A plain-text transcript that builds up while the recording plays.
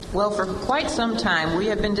Well, for quite some time, we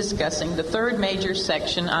have been discussing the third major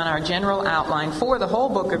section on our general outline for the whole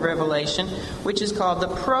book of Revelation, which is called the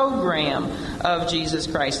program of Jesus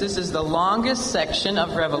Christ. This is the longest section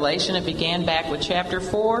of Revelation. It began back with chapter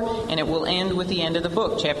 4, and it will end with the end of the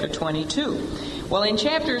book, chapter 22. Well, in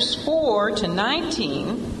chapters 4 to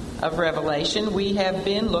 19 of Revelation, we have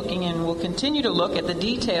been looking and will continue to look at the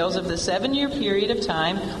details of the 7-year period of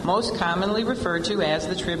time, most commonly referred to as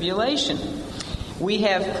the tribulation. We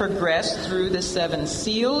have progressed through the 7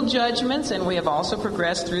 seal judgments, and we have also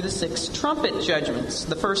progressed through the 6 trumpet judgments,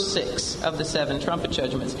 the first 6 of the 7 trumpet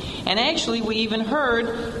judgments. And actually, we even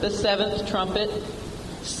heard the 7th trumpet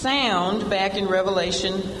sound back in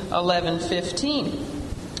Revelation 11:15.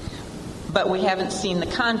 But we haven't seen the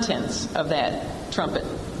contents of that trumpet.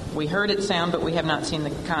 We heard it sound, but we have not seen the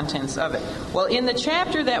contents of it. Well, in the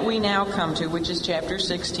chapter that we now come to, which is chapter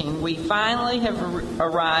 16, we finally have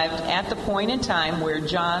arrived at the point in time where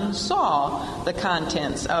John saw the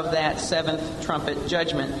contents of that 7th trumpet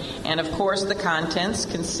judgment. And of course, the contents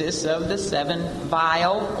consist of the 7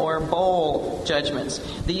 vial or bowl judgments.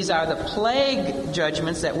 These are the plague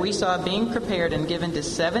judgments that we saw being prepared and given to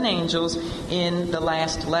 7 angels in the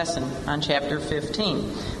last lesson on chapter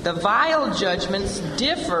 15. The vial judgments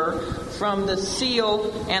differ from the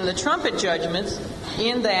seal and the trumpet judgments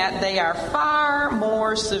in that they are far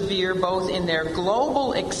more severe both in their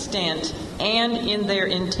global extent and in their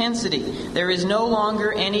intensity. There is no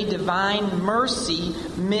longer any divine mercy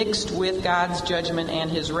mixed with God's judgment and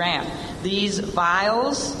His wrath. These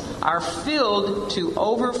vials are filled to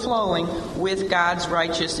overflowing with God's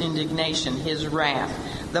righteous indignation, His wrath.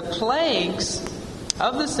 The plagues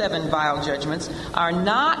of the 7 vial judgments are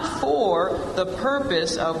not for the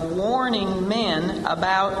purpose of warning men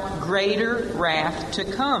about greater wrath to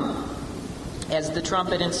come, as the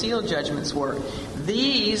trumpet and seal judgments were.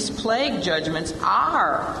 These plague judgments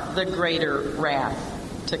are the greater wrath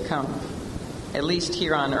to come, at least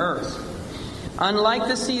here on earth. Unlike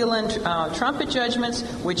the seal and trumpet judgments,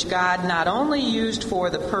 which God not only used for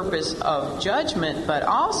the purpose of judgment, but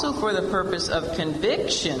also for the purpose of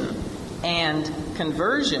conviction and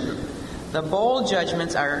conversion, the bowl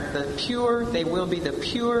judgments are they will be the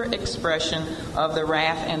pure expression of the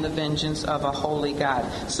wrath and the vengeance of a holy God.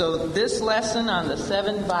 So this lesson on the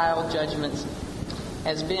 7 vial judgments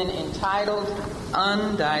has been entitled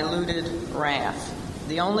Undiluted Wrath.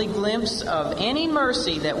 The only glimpse of any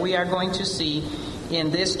mercy that we are going to see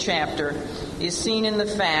in this chapter is seen in the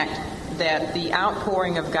fact that the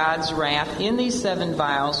outpouring of God's wrath in these 7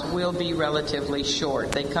 vials will be relatively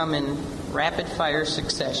short. They come in rapid-fire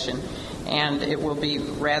succession, and it will be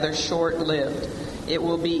rather short-lived. It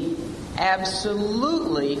will be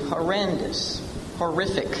absolutely horrendous,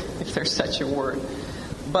 horrific, if there's such a word.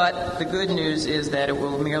 But the good news is that it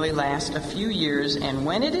will merely last a few years, and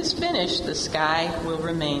when it is finished, the sky will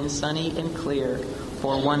remain sunny and clear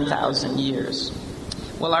for 1,000 years.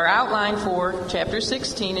 Well, our outline for chapter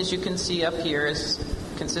 16, as you can see up here,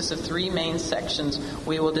 consists of 3 main sections.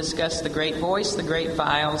 We will discuss the great voice, the great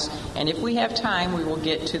vials, and if we have time, we will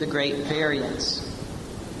get to the great variance.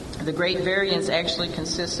 The great variance actually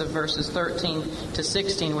consists of verses 13 to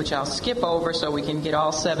 16, which I'll skip over so we can get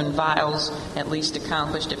all 7 vials at least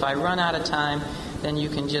accomplished. If I run out of time, then you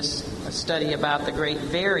can just study about the great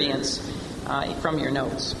variance from your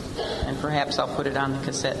notes. And perhaps I'll put it on the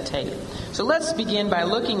cassette tape. So let's begin by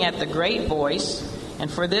looking at the great voice.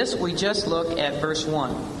 And for this, we just look at verse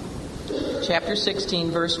 1. Chapter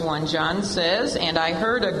 16, verse 1, John says, "And I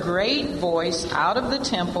heard a great voice out of the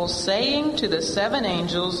temple saying to the 7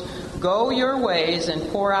 angels, 'Go your ways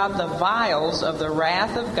and pour out the vials of the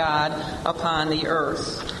wrath of God upon the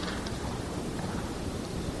earth.'"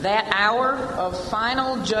 That hour of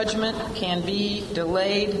final judgment can be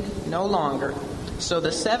delayed no longer. So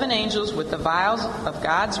the 7 angels with the vials of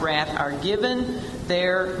God's wrath are given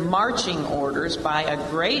their marching orders by a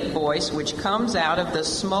great voice which comes out of the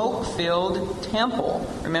smoke-filled temple.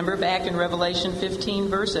 Remember back in Revelation 15,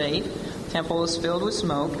 verse 8, the temple is filled with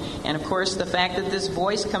smoke. And of course, the fact that this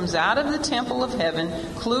voice comes out of the temple of heaven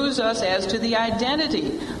clues us as to the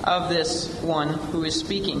identity of this one who is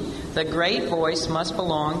speaking. The great voice must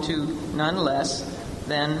belong to none less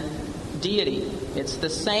than deity. It's the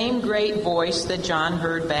same great voice that John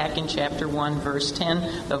heard back in chapter 1, verse 10,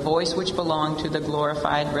 the voice which belonged to the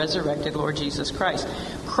glorified, resurrected Lord Jesus Christ.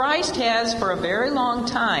 Christ has, for a very long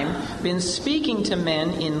time, been speaking to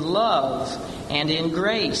men in love and in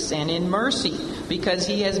grace and in mercy, because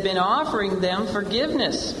he has been offering them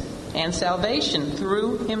forgiveness and salvation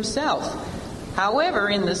through himself. However,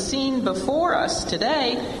 in the scene before us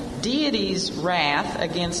today, deity's wrath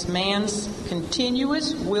against man's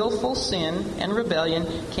continuous willful sin and rebellion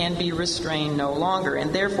can be restrained no longer.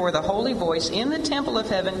 And therefore the holy voice in the temple of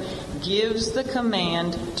heaven gives the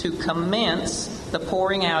command to commence the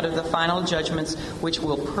pouring out of the final judgments, which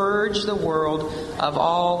will purge the world of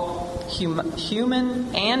all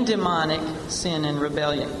human and demonic sin and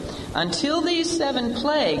rebellion. Until these 7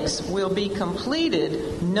 plagues will be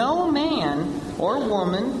completed, no man or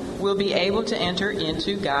woman will be able to enter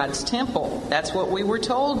into God's temple. That's what we were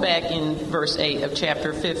told back in verse 8 of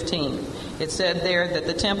chapter 15. It said there that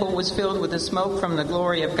the temple was filled with the smoke from the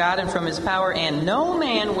glory of God and from his power, and no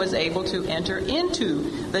man was able to enter into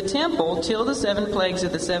the temple till the 7 plagues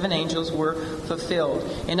of the 7 angels were fulfilled.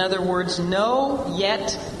 In other words, no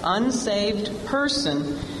yet unsaved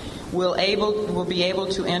person will be able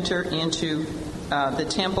to enter into the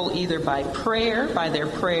temple either by their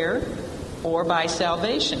prayer, or by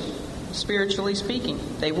salvation, spiritually speaking.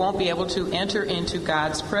 They won't be able to enter into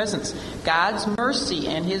God's presence. God's mercy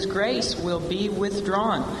and his grace will be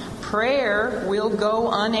withdrawn. Prayer will go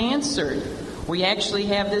unanswered. We actually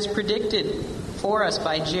have this predicted for us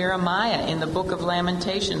by Jeremiah in the book of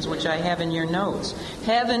Lamentations, which I have in your notes.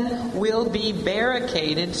 Heaven will be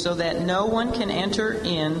barricaded so that no one can enter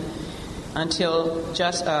in until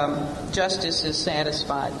justice is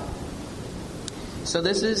satisfied. So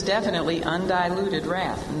this is definitely undiluted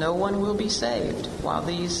wrath. No one will be saved while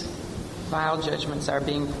these vile judgments are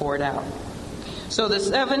being poured out. So the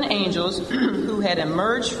 7 angels who had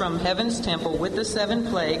emerged from heaven's temple with the 7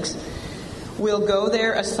 plagues will go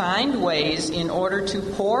their assigned ways in order to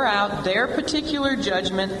pour out their particular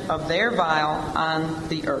judgment of their vial on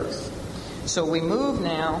the earth. So we move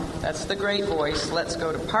now, that's the great voice. Let's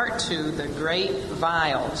go to part 2, the great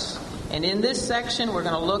vials. And in this section, we're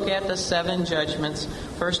going to look at the 7 judgments.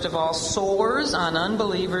 First of all, sores on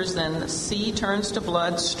unbelievers, then the sea turns to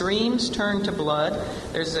blood, streams turn to blood.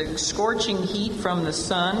 There's a scorching heat from the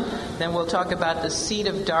sun. Then we'll talk about the seat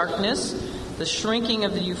of darkness, the shrinking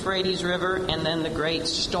of the Euphrates River, and then the great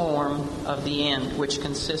storm of the end, which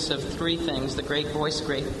consists of 3 things: the great voice,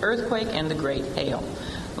 great earthquake, and the great hail.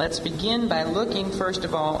 Let's begin by looking, first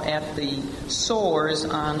of all, at the sores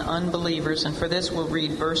on unbelievers. And for this, we'll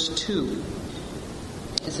read verse 2.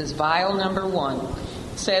 This is vial number 1.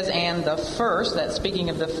 It says, and the first, that's speaking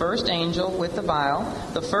of the first angel with the vial,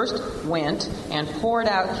 the first went and poured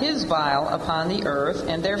out his vial upon the earth,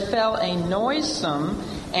 and there fell a noisome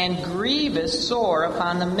and grievous sore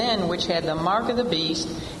upon the men which had the mark of the beast,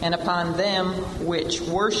 and upon them which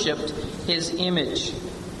worshipped his image.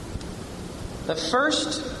 The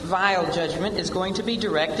first vial judgment is going to be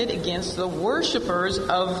directed against the worshipers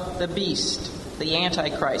of the beast, the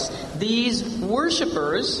Antichrist. These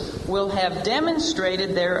worshipers will have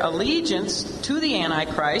demonstrated their allegiance to the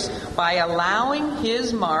Antichrist by allowing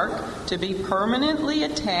his mark to be permanently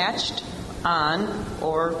attached on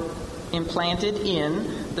or implanted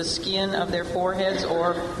in the skin of their foreheads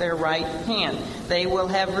or their right hand. They will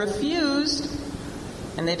have refused,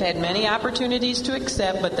 and they've had many opportunities to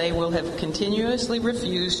accept, but they will have continuously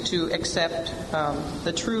refused to accept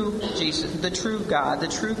the true Jesus, the true God, the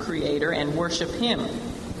true Creator, and worship him.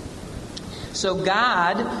 So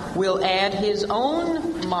God will add his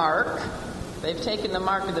own mark. They've taken the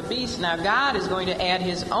mark of the beast. Now God is going to add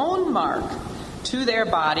his own mark to their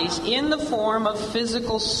bodies in the form of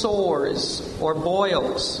physical sores or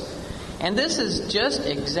boils. And this is just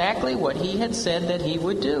exactly what he had said that he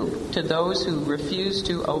would do to those who refused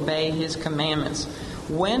to obey his commandments.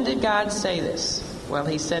 When did God say this? Well,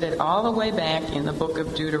 he said it all the way back in the book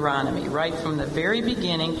of Deuteronomy. Right from the very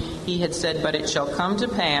beginning, he had said, but it shall come to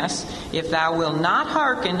pass, if thou wilt not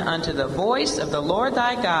hearken unto the voice of the Lord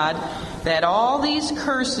thy God, that all these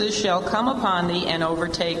curses shall come upon thee and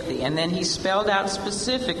overtake thee. And then he spelled out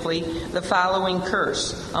specifically the following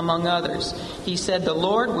curse, among others. He said, the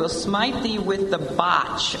Lord will smite thee with the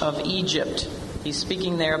botch of Egypt. He's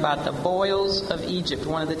speaking there about the boils of Egypt,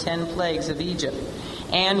 one of the 10 plagues of Egypt.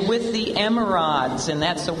 And with the emerods, and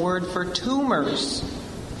that's a word for tumors.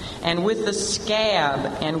 And with the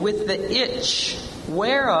scab, and with the itch,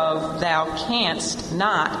 whereof thou canst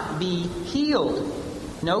not be healed.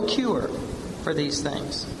 No cure for these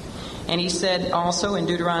things. And he said also in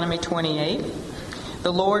Deuteronomy 28,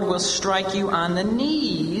 the Lord will strike you on the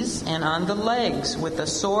knees and on the legs with a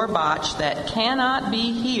sore botch that cannot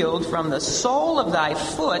be healed from the sole of thy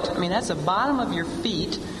foot, I mean that's the bottom of your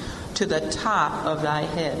feet, to the top of thy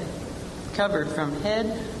head. Covered from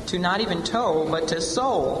head to not even toe, but to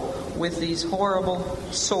sole with these horrible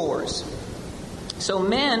sores. So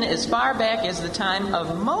men, as far back as the time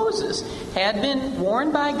of Moses, had been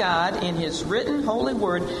warned by God in his written holy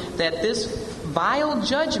word that this vile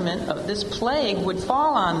judgment of this plague would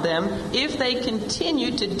fall on them if they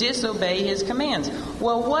continued to disobey his commands.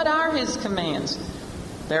 Well, what are his commands?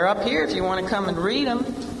 They're up here if you want to come and read them.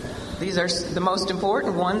 These are the most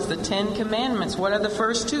important ones, the 10 Commandments. What are the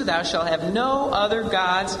first two? Thou shalt have no other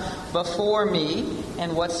gods before me.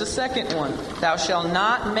 And what's the second one? Thou shalt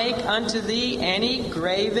not make unto thee any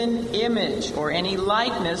graven image or any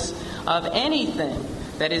likeness of anything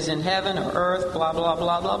that is in heaven or earth, blah, blah,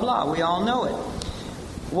 blah, blah, blah. We all know it.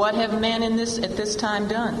 What have men at this time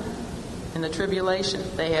done in the tribulation?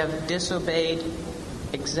 They have disobeyed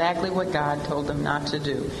exactly what God told them not to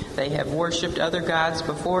do. They have worshipped other gods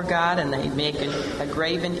before God, and they make a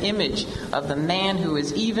graven image of the man who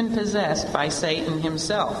is even possessed by Satan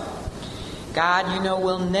himself. God,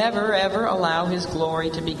 will never, ever allow his glory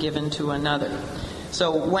to be given to another.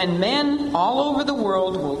 So when men all over the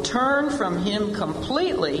world will turn from him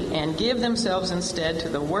completely and give themselves instead to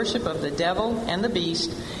the worship of the devil and the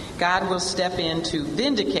beast, God will step in to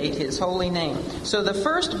vindicate his holy name. So the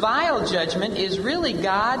first vial judgment is really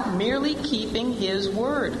God merely keeping his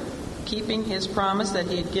word, keeping his promise that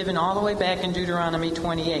he had given all the way back in Deuteronomy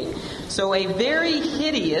 28. So a very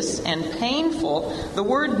hideous and painful, the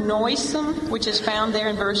word noisome, which is found there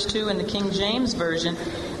in verse 2 in the King James Version,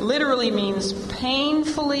 literally means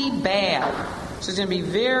painfully bad. So it's going to be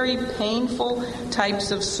very painful types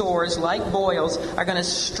of sores, like boils, are going to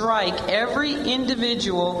strike every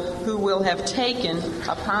individual who will have taken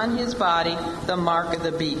upon his body the mark of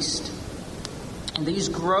the beast. And these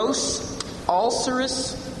gross,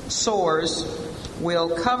 ulcerous sores will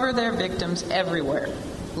cover their victims everywhere,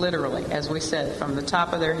 literally, as we said, from the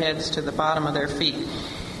top of their heads to the bottom of their feet.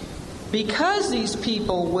 Because these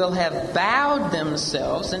people will have bowed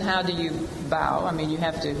themselves, and how do you bow? You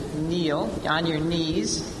have to kneel on your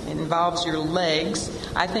knees. It involves your legs.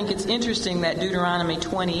 I think it's interesting that Deuteronomy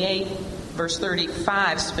 28, verse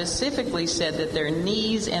 35, specifically said that their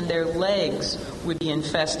knees and their legs would be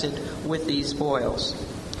infested with these boils.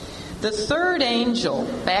 The third angel,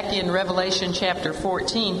 back in Revelation chapter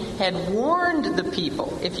 14, had warned the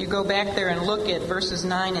people. If you go back there and look at verses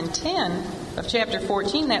 9 and 10 of chapter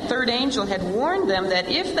 14, that third angel had warned them that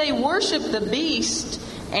if they worship the beast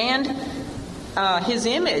and his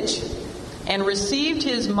image and received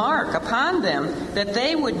his mark upon them, that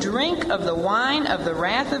they would drink of the wine of the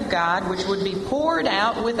wrath of God, which would be poured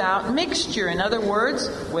out without mixture. In other words,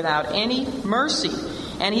 without any mercy.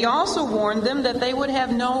 And he also warned them that they would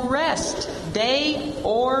have no rest, day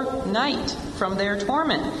or night, from their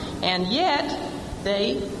torment. And yet,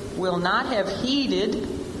 they will not have heeded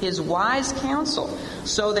his wise counsel.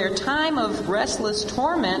 So their time of restless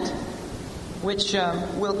torment, which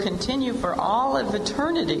will continue for all of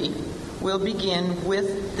eternity, will begin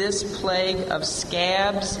with this plague of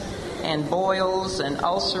scabs and boils and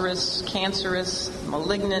ulcerous, cancerous,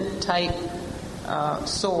 malignant type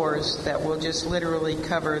sores that will just literally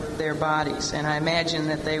cover their bodies. And I imagine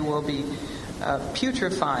that they will be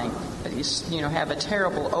putrefying, have a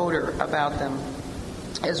terrible odor about them,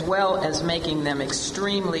 as well as making them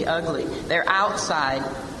extremely ugly. Their outside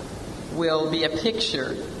will be a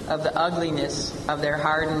picture of the ugliness of their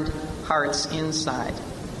hardened hearts inside.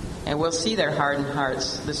 And we'll see their hardened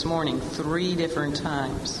hearts this morning 3 different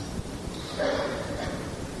times.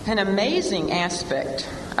 An amazing aspect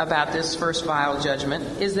about this first vial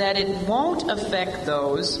judgment is that it won't affect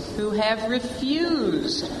those who have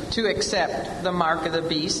refused to accept the mark of the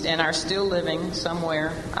beast and are still living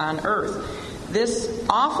somewhere on earth. This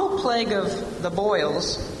awful plague of the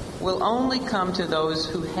boils will only come to those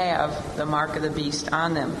who have the mark of the beast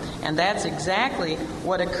on them. And that's exactly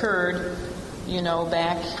what occurred,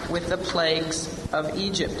 back with the plagues of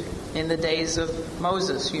Egypt in the days of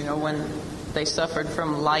Moses, when they suffered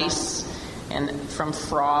from lice and from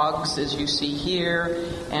frogs, as you see here,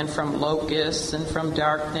 and from locusts and from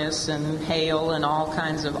darkness and hail and all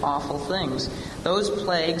kinds of awful things. Those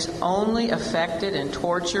plagues only affected and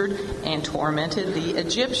tortured and tormented the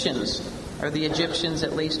Egyptians, or the Egyptians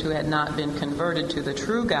at least who had not been converted to the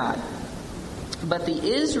true God. But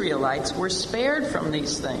the Israelites were spared from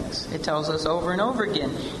these things. It tells us over and over again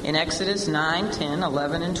in Exodus 9, 10,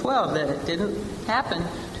 11, and 12 that it didn't happen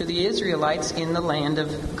to the Israelites in the land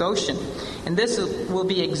of Goshen. And this will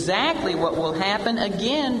be exactly what will happen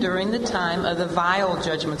again during the time of the vial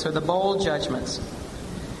judgments or the bowl judgments.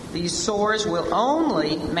 These sores will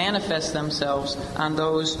only manifest themselves on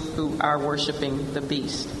those who are worshiping the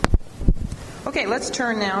beast. Okay, let's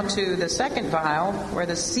turn now to the second vial, where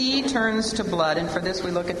the sea turns to blood, and for this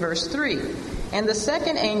we look at verse 3. And the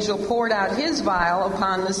second angel poured out his vial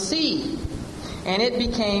upon the sea, and it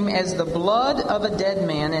became as the blood of a dead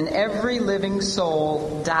man, and every living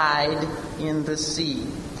soul died in the sea.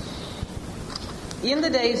 In the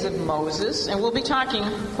days of Moses, and we'll be talking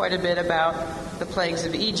quite a bit about the plagues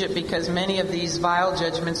of Egypt because many of these vial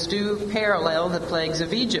judgments do parallel the plagues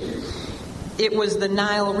of Egypt. It was the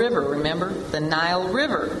Nile River, remember? The Nile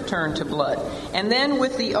River turned to blood. And then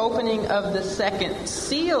with the opening of the second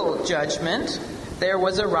seal judgment, there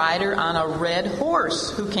was a rider on a red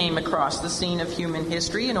horse who came across the scene of human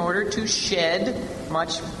history in order to shed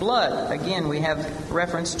much blood. Again, we have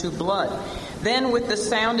reference to blood. Then with the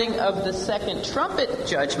sounding of the second trumpet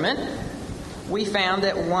judgment, we found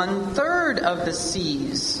that 1/3 of the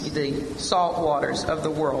seas, the salt waters of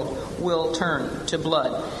the world, will turn to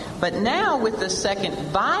blood. But now with the second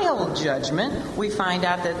vial judgment, we find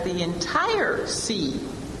out that the entire sea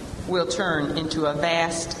will turn into a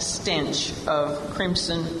vast stench of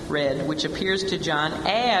crimson red, which appears to John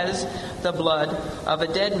as the blood of a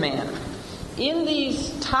dead man. In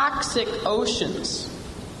these toxic oceans,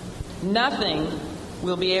 nothing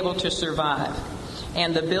will be able to survive.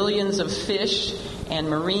 And the billions of fish and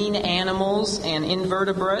marine animals and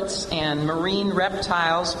invertebrates and marine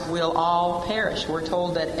reptiles will all perish. We're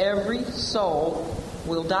told that every soul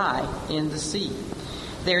will die in the sea.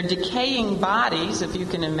 Their decaying bodies, if you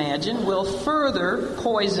can imagine, will further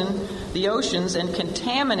poison the oceans and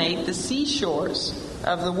contaminate the seashores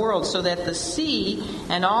of the world, so that the sea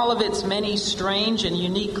and all of its many strange and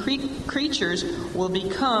unique creatures will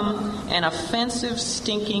become an offensive,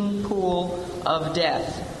 stinking pool of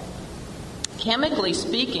death. Chemically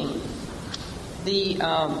speaking, the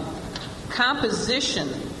composition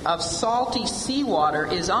of salty seawater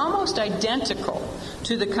is almost identical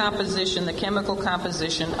to the chemical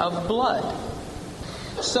composition of blood.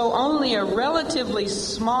 So only a relatively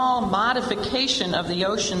small modification of the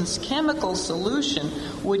ocean's chemical solution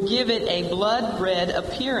would give it a blood red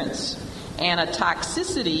appearance and a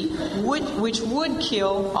toxicity which would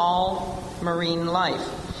kill all marine life.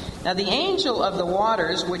 Now the angel of the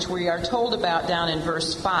waters, which we are told about down in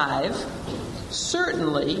verse 5,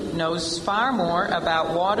 certainly knows far more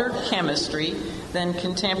about water chemistry than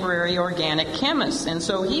contemporary organic chemists. And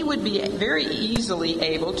so he would be very easily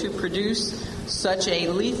able to produce such a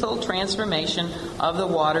lethal transformation of the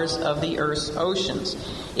waters of the earth's oceans.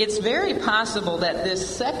 It's very possible that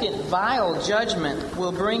this second vial judgment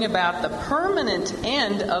will bring about the permanent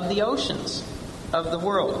end of the oceans of the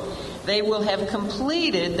world. They will have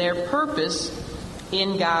completed their purpose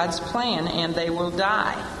in God's plan, and they will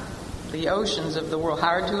die. The oceans of the world.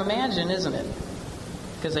 Hard to imagine, isn't it?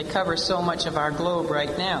 Because they cover so much of our globe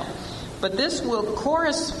right now. But this will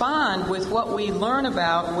correspond with what we learn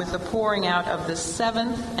about with the pouring out of the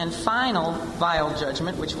seventh and final vial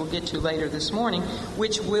judgment, which we'll get to later this morning,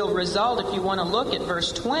 which will result, if you want to look at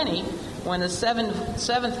verse 20, when the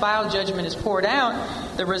seventh vial judgment is poured out,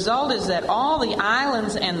 the result is that all the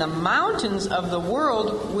islands and the mountains of the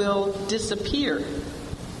world will disappear.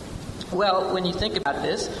 Well, when you think about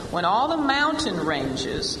this, when all the mountain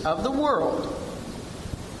ranges of the world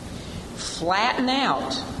flatten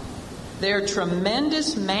out, their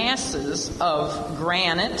tremendous masses of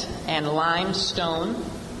granite and limestone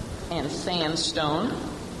and sandstone,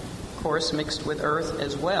 of course mixed with earth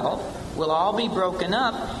as well, will all be broken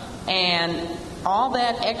up, and all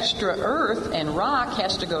that extra earth and rock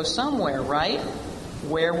has to go somewhere, right?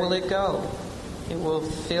 Where will it go? It will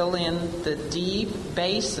fill in the deep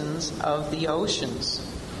basins of the oceans,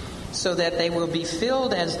 so that they will be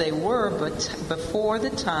filled as they were but before the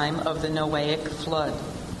time of the Noahic flood.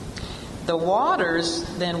 The waters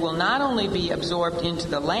then will not only be absorbed into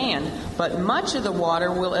the land, but much of the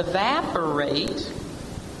water will evaporate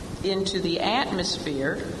into the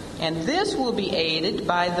atmosphere, and this will be aided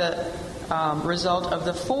by the result of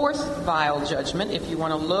the fourth vial judgment. If you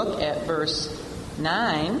want to look at verse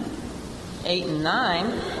 9, 8 and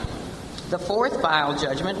 9, the fourth vial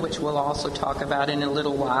judgment, which we'll also talk about in a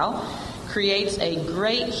little while, creates a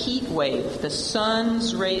great heat wave. The sun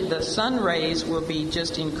rays will be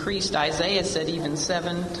just increased. Isaiah said even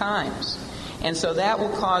 7 times. And so that will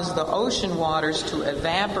cause the ocean waters to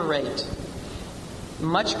evaporate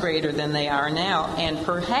much greater than they are now, and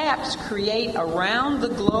perhaps create around the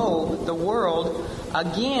globe, the world,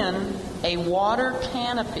 again, a water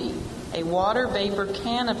canopy, a water vapor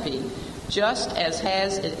canopy, just as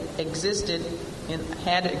had existed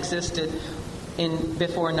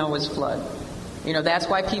before Noah's flood. You know, that's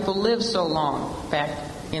why people lived so long back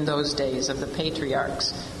in those days of the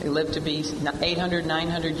patriarchs. They lived to be 800,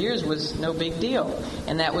 900 years was no big deal.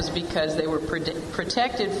 And that was because they were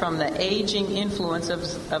protected from the aging influence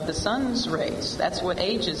of the sun's rays. That's what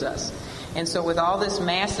ages us. And so with all this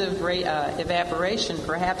massive evaporation,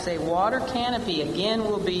 perhaps a water canopy again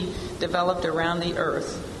will be developed around the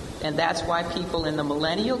earth. And that's why people in the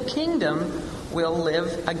millennial kingdom will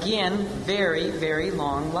live, again, very, very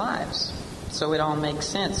long lives. So it all makes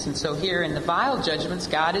sense. And so here in the vial judgments,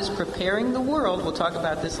 God is preparing the world, we'll talk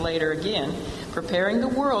about this later again, preparing the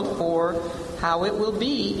world for how it will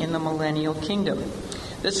be in the millennial kingdom.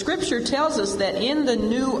 The scripture tells us that in the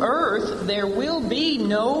new earth, there will be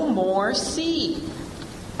no more sea.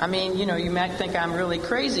 I mean, you might think I'm really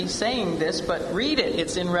crazy saying this, but read it.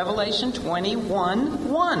 It's in Revelation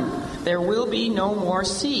 21:1. There will be no more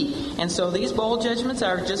sea. And so these bowl judgments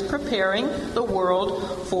are just preparing the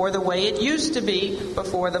world for the way it used to be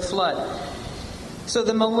before the flood. So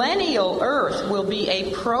the millennial earth will be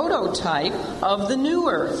a prototype of the new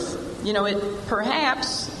earth.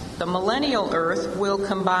 Perhaps the millennial earth will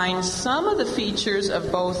combine some of the features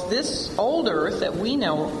of both this old earth that we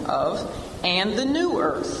know of and the new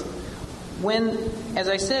earth. As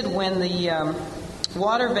I said, when the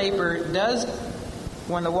water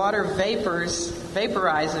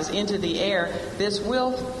vaporizes into the air, this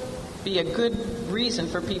will be a good reason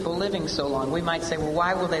for people living so long. We might say, well,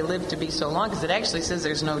 why will they live to be so long? Because it actually says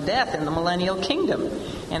there's no death in the millennial kingdom.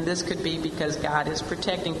 And this could be because God is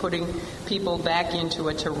protecting, putting people back into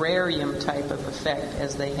a terrarium type of effect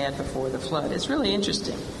as they had before the flood. It's really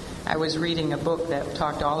interesting. I was reading a book that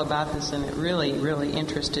talked all about this, and it really, really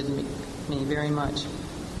interested me very much.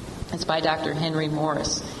 It's by Dr. Henry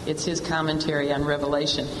Morris. It's his commentary on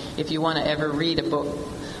Revelation. If you want to ever read a book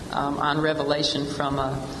on Revelation from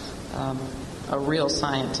a real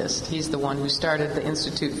scientist, he's the one who started the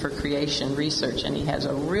Institute for Creation Research, and he has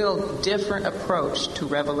a real different approach to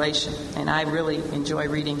Revelation, and I really enjoy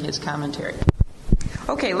reading his commentary.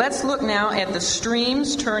 Okay, let's look now at the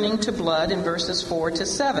streams turning to blood in verses 4 to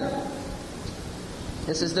 7.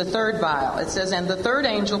 This is the third vial. It says, "And the third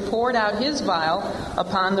angel poured out his vial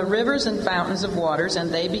upon the rivers and fountains of waters,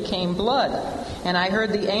 and they became blood. And I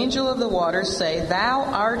heard the angel of the waters say, Thou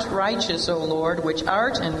art righteous, O Lord, which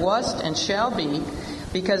art and wast and shall be,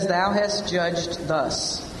 because thou hast judged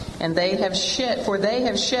thus. And they have shed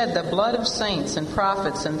the blood of saints and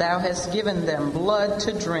prophets, and thou hast given them blood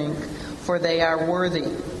to drink, for they are worthy.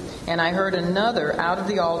 And I heard another out of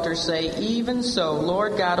the altar say, Even so,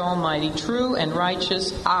 Lord God Almighty, true and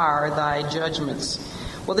righteous are thy judgments."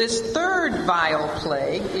 Well, this third vial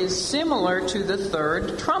plague is similar to the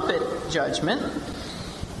third trumpet judgment,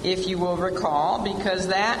 if you will recall, because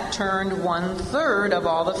that turned 1/3 of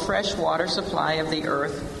all the fresh water supply of the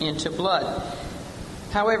earth into blood.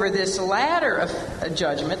 However, this latter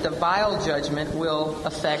judgment, the vial judgment, will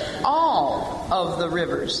affect all of the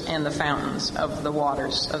rivers and the fountains of the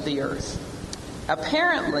waters of the earth.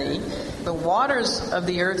 Apparently, the waters of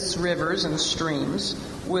the earth's rivers and streams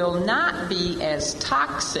will not be as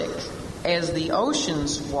toxic as the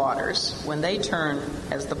ocean's waters when they turn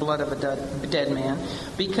as the blood of a dead man,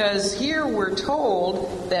 because here we're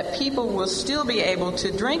told that people will still be able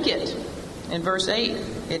to drink it. In verse 8,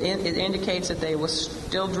 it indicates that they will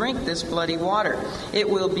still drink this bloody water. It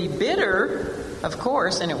will be bitter, of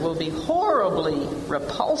course, and it will be horribly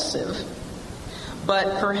repulsive.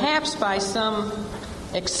 But perhaps by some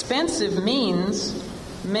expensive means,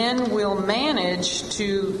 men will manage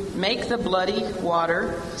to make the bloody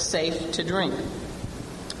water safe to drink.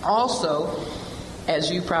 Also,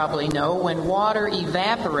 as you probably know, when water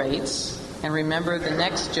evaporates, and remember the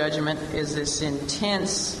next judgment is this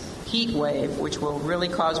intense heat wave, which will really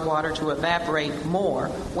cause water to evaporate more.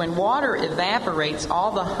 When water evaporates,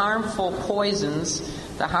 all the harmful poisons,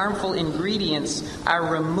 the harmful ingredients are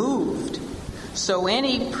removed. So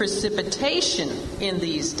any precipitation in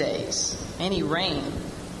these days, any rain,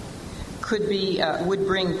 would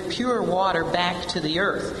bring pure water back to the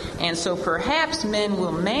earth. And so perhaps men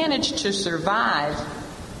will manage to survive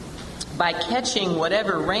by catching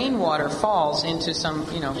whatever rainwater falls into some,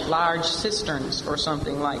 large cisterns or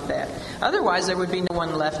something like that. Otherwise, there would be no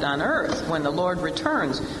one left on earth when the Lord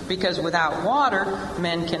returns, because without water,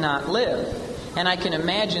 men cannot live. And I can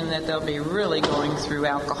imagine that they'll be really going through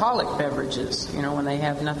alcoholic beverages. When they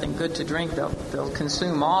have nothing good to drink, they'll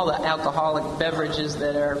consume all the alcoholic beverages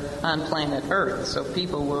that are on planet Earth. So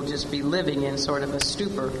people will just be living in sort of a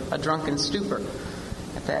stupor, a drunken stupor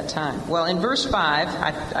at that time. Well, in verse 5,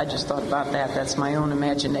 I just thought about that. That's my own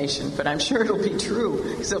imagination. But I'm sure it'll be true,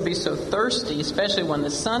 because they'll be so thirsty, especially when the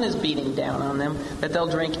sun is beating down on them, that they'll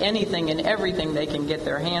drink anything and everything they can get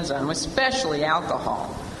their hands on, especially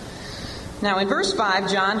alcohol. Now, in verse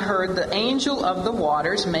 5, John heard the angel of the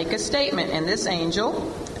waters make a statement, and this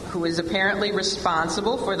angel who is apparently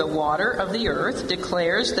responsible for the water of the earth,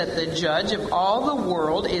 declares that the judge of all the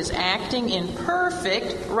world is acting in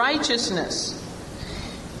perfect righteousness.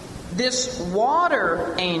 This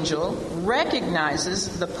water angel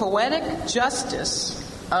recognizes the poetic justice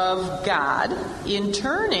of God in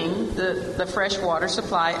turning the fresh water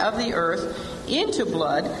supply of the earth into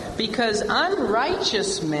blood, because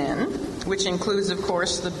unrighteous men, which includes, of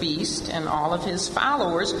course, the beast and all of his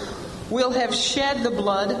followers, will have shed the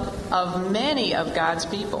blood of many of God's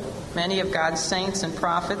people, many of God's saints and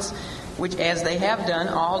prophets, which, as they have done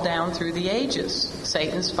all down through the ages.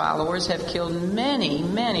 Satan's followers have killed many,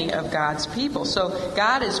 many of God's people. So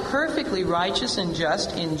God is perfectly righteous and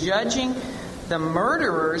just in judging the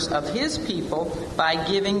murderers of his people by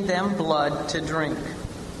giving them blood to drink.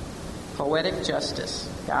 Poetic justice.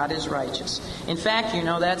 God is righteous. In fact,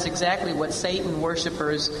 that's exactly what Satan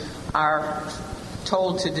worshipers are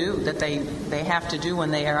told to do, that they have to do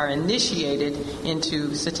when they are initiated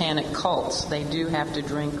into satanic cults. They do have to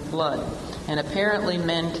drink blood. And apparently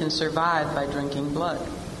men can survive by drinking blood.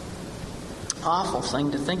 Awful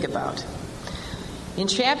thing to think about. In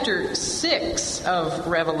chapter 6 of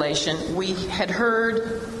Revelation, we had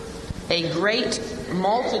heard a great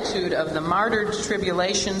multitude of the martyred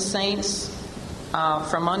tribulation saints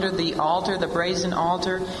from under the altar, the brazen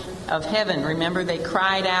altar of heaven. Remember, they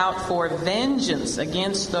cried out for vengeance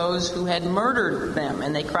against those who had murdered them,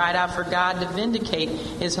 and they cried out for God to vindicate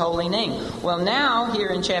his holy name. Well, now, here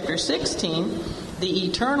in chapter 16, the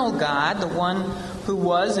eternal God, the one who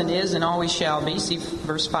was and is and always shall be, see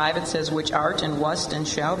verse 5, it says, which art and wast and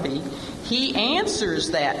shall be, he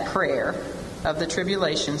answers that prayer of the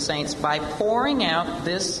tribulation saints by pouring out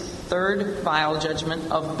this third vial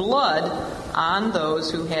judgment of blood on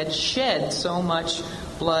those who had shed so much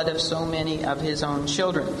blood of so many of his own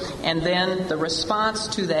children. And then the response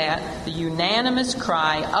to that, the unanimous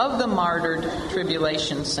cry of the martyred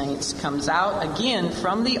tribulation saints, comes out again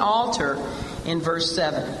from the altar in verse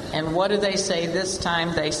 7. And what do they say this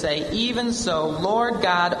time? They say, even so, Lord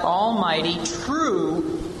God Almighty,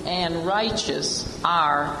 true and righteous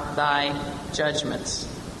are thy judgments.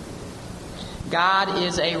 God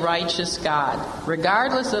is a righteous God.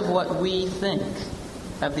 Regardless of what we think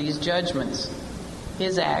of these judgments,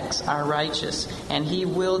 his acts are righteous, and he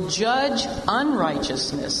will judge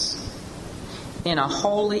unrighteousness in a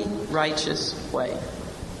holy, righteous way.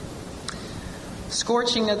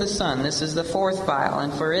 Scorching of the sun. This is the fourth vial,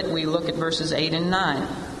 and for it we look at verses 8 and 9.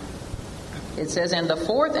 It says, and the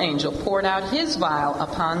fourth angel poured out his vial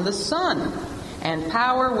upon the sun, and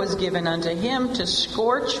power was given unto him to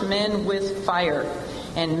scorch men with fire.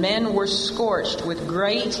 And men were scorched with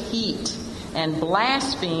great heat, and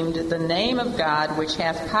blasphemed the name of God, which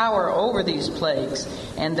hath power over these plagues.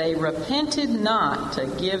 And they repented not to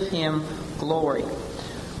give him glory.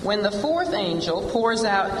 When the fourth angel pours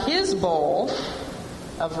out his bowl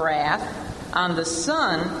of wrath on the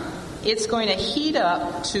sun, it's going to heat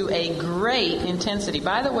up to a great intensity.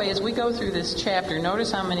 By the way, as we go through this chapter,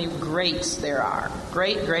 notice how many greats there are.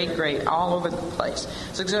 Great, all over the place.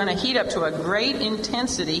 So it's going to heat up to a great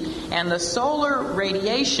intensity, and the solar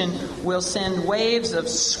radiation will send waves of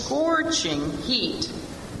scorching heat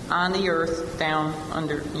on the earth down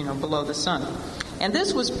under, below the sun. And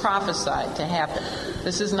this was prophesied to happen.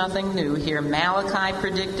 This is nothing new here. Malachi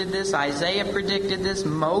predicted this. Isaiah predicted this.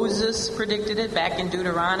 Moses predicted it back in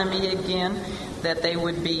Deuteronomy again, that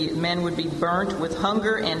men would be burnt with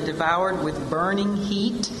hunger and devoured with burning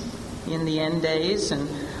heat in the end days. And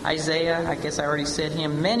Isaiah, I guess I already said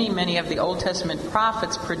him, many of the Old Testament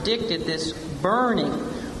prophets predicted this burning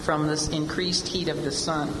from this increased heat of the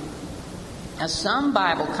sun. Now, some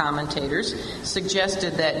Bible commentators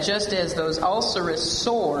suggested that just as those ulcerous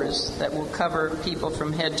sores that will cover people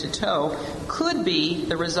from head to toe could be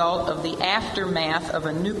the result of the aftermath of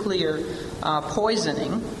a nuclear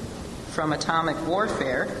poisoning from atomic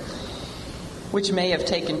warfare, which may have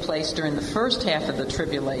taken place during the first half of the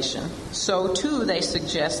tribulation, so too they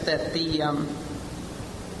suggest that the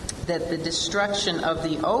destruction of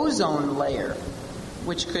the ozone layer,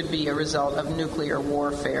 which could be a result of nuclear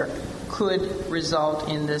warfare, could result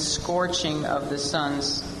in this scorching of the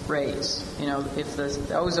sun's rays. If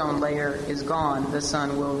the ozone layer is gone, the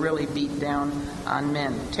sun will really beat down on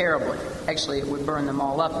men terribly. Actually, it would burn them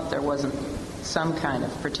all up if there wasn't some kind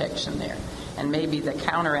of protection there. And maybe the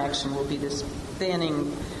counteraction will be this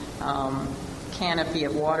thinning canopy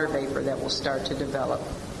of water vapor that will start to develop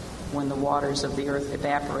when the waters of the earth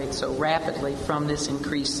evaporate so rapidly from this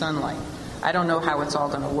increased sunlight. I don't know how it's all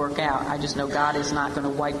going to work out. I just know God is not going to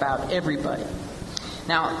wipe out everybody.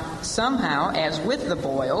 Now, somehow, as with the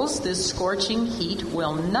boils, this scorching heat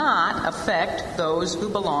will not affect those who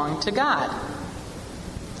belong to God.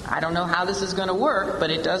 I don't know how this is going to work,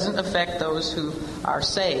 but it doesn't affect those who are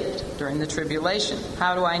saved during the tribulation.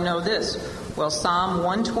 How do I know this? Well, Psalm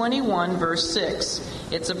 121, verse 6.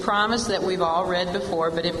 It's a promise that we've all read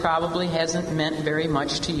before, but it probably hasn't meant very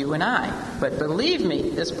much to you and I. But believe me,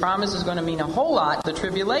 this promise is going to mean a whole lot to the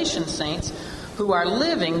tribulation saints who are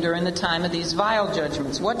living during the time of these vial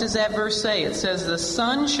judgments. What does that verse say? It says, "The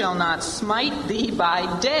sun shall not smite thee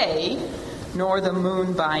by day, nor the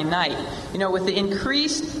moon by night." You know, with the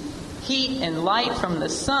increased heat and light from the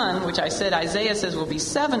sun, which I said Isaiah says will be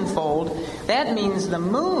sevenfold, that means the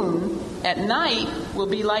moon at night will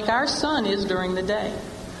be like our sun is during the day.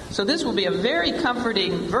 So this will be a very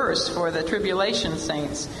comforting verse for the tribulation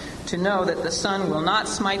saints to know that the sun will not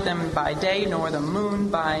smite them by day nor the moon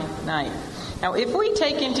by night. Now, if we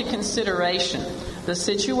take into consideration the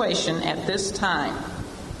situation at this time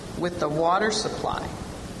with the water supply,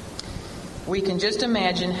 we can just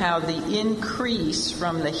imagine how the increase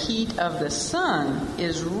from the heat of the sun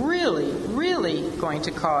is really, really going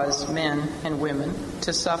to cause men and women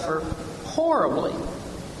to suffer horribly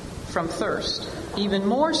from thirst, even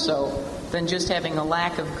more so than just having a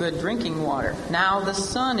lack of good drinking water. Now the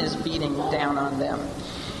sun is beating down on them.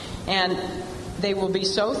 And they will be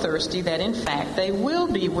so thirsty that, in fact, they will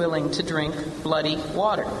be willing to drink bloody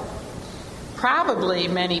water. Probably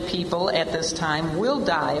many people at this time will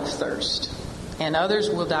die of thirst, and others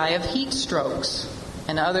will die of heat strokes,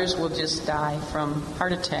 and others will just die from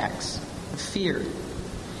heart attacks, of fear.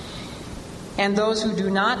 And those who do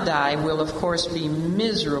not die will, of course, be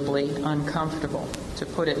miserably uncomfortable, to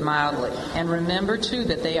put it mildly. And remember, too,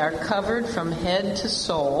 that they are covered from head to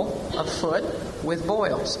sole of foot with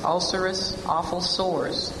boils, ulcerous, awful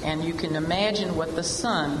sores. And you can imagine what the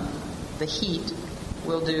sun, the heat,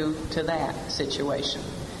 will do to that situation.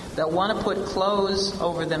 They'll want to put clothes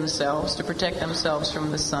over themselves to protect themselves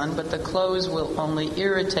from the sun, but the clothes will only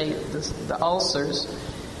irritate the ulcers.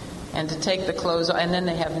 And to take the clothes, and then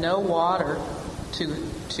they have no water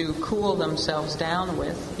to cool themselves down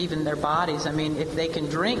with, even their bodies. I mean, if they can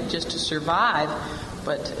drink just to survive,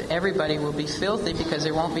 but everybody will be filthy because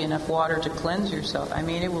there won't be enough water to cleanse yourself. I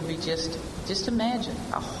mean, it will be just imagine,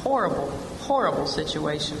 a horrible, horrible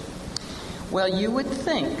situation. Well, you would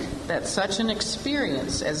think that such an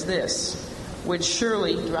experience as this would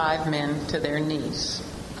surely drive men to their knees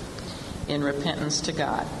in repentance to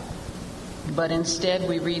God. But instead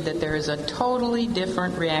we read that there is a totally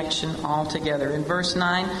different reaction altogether. In verse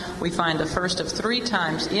 9, we find the first of 3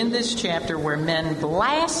 times in this chapter where men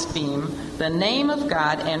blaspheme the name of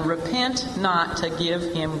God and repent not to give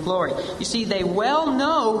Him glory. You see, they well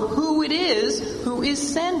know who it is who is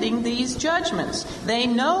sending these judgments. They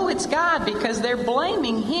know it's God because they're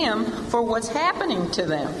blaming Him for what's happening to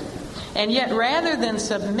them. And yet rather than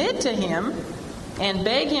submit to Him and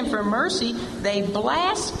beg Him for mercy, they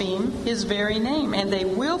blaspheme His very name, and they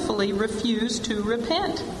willfully refuse to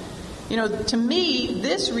repent. You know, to me,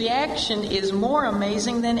 this reaction is more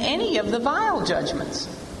amazing than any of the vial judgments.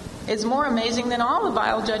 It's more amazing than all the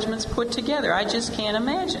vial judgments put together. I just can't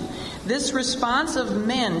imagine. This response of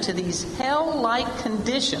men to these hell-like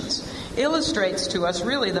conditions illustrates to us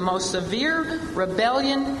really the most severe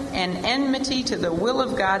rebellion and enmity to the will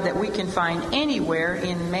of God that we can find anywhere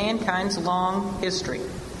in mankind's long history.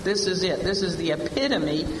 This is it. This is the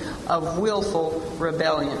epitome of willful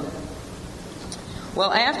rebellion.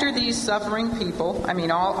 Well, after these suffering people,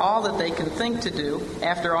 all that they can think to do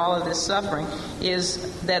after all of this suffering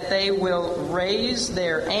is that they will raise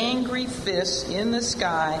their angry fists in the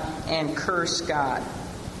sky and curse God.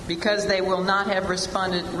 Because they will not have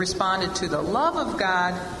responded to the love of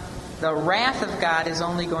God, the wrath of God is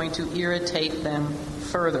only going to irritate them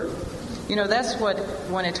further. You know, that's what,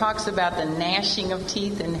 when it talks about the gnashing of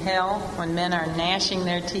teeth in hell, when men are gnashing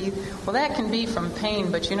their teeth, well, that can be from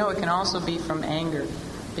pain, but you know, it can also be from anger.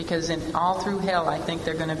 Because all through hell, I think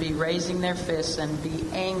they're going to be raising their fists and be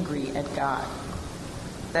angry at God.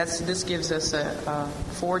 This gives us a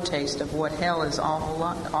foretaste of what hell is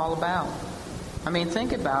all about. I mean,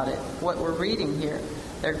 think about it, what we're reading here.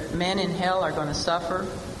 Men in hell are going to suffer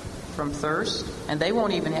from thirst, and they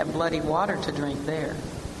won't even have bloody water to drink there.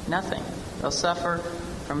 Nothing. They'll suffer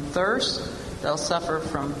from thirst. They'll suffer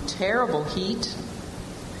from terrible heat.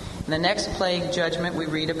 And the next plague judgment we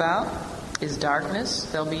read about is darkness.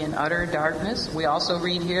 They'll be in utter darkness. We also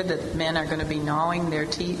read here that men are going to be gnawing their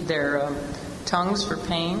tongues for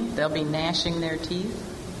pain. They'll be gnashing their teeth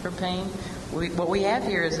for pain. What we have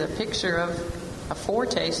here is a picture of a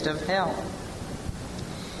foretaste of hell.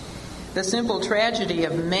 The simple tragedy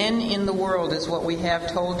of men in the world is what we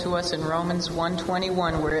have told to us in Romans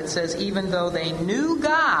 1:21, where it says, even though they knew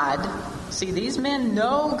God, see, these men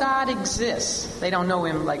know God exists. They don't know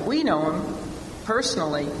him like we know him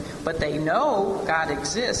personally, but they know God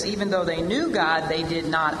exists. Even though they knew God, they did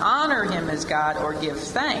not honor him as God or give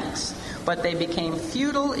thanks, but they became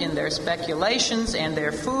futile in their speculations, and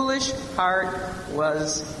their foolish heart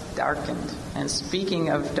was darkened. And speaking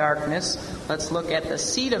of darkness, let's look at the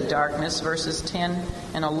seat of darkness, verses 10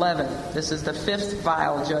 and 11. This is the fifth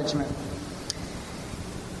vial judgment.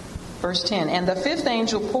 Verse 10, and the fifth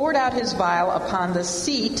angel poured out his vial upon the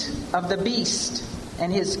seat of the beast,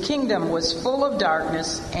 and his kingdom was full of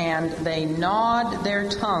darkness, and they gnawed their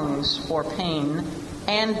tongues for pain,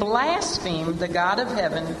 and blasphemed the God of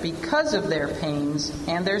heaven because of their pains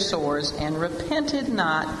and their sores, and repented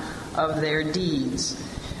not of their deeds.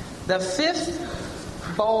 The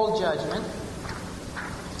fifth bowl judgment,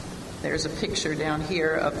 there's a picture down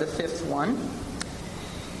here of the fifth one,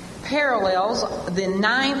 parallels the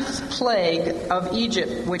ninth plague of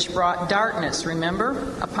Egypt, which brought darkness,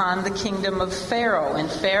 remember, upon the kingdom of Pharaoh. And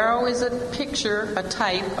Pharaoh is a picture, a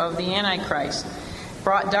type of the Antichrist.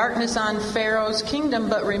 Brought darkness on Pharaoh's kingdom,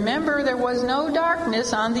 but remember, there was no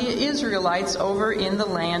darkness on the Israelites over in the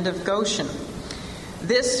land of Goshen.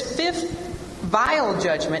 This fifth vial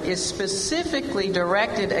judgment is specifically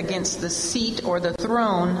directed against the seat or the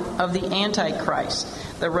throne of the Antichrist.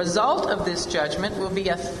 The result of this judgment will be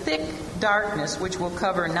a thick darkness which will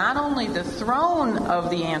cover not only the throne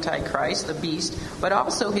of the Antichrist, the beast, but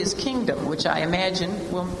also his kingdom, which I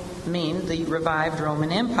imagine will mean the revived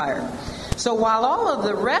Roman Empire. So while all of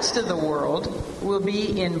the rest of the world will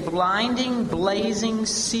be in blinding, blazing,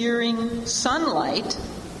 searing sunlight,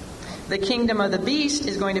 the kingdom of the beast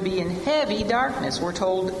is going to be in heavy darkness. We're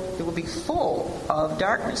told it will be full of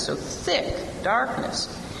darkness, so thick darkness.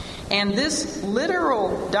 And this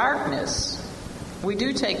literal darkness, we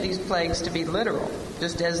do take these plagues to be literal,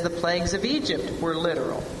 just as the plagues of Egypt were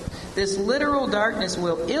literal. This literal darkness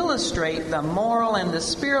will illustrate the moral and the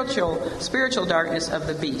spiritual darkness of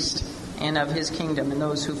the beast and of his kingdom and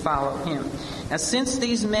those who follow him. Now, since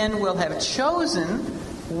these men will have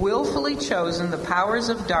willfully chosen the powers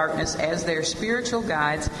of darkness as their spiritual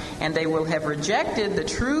guides, and they will have rejected the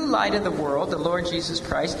true light of the world, the Lord Jesus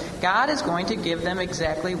Christ, God is going to give them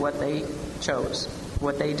exactly what they chose,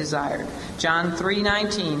 what they desired. John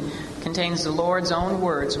 3:19 contains the Lord's own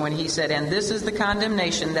words when he said, and this is the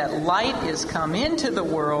condemnation, that light is come into the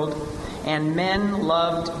world, and men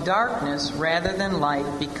loved darkness rather than light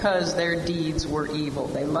because their deeds were evil.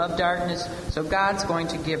 They loved darkness, so God's going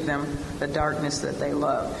to give them the darkness that they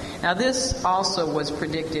love. Now, this also was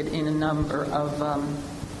predicted in a number of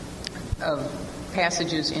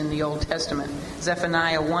passages in the Old Testament.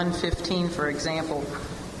 Zephaniah 1:15, for example,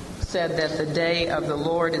 said that the day of the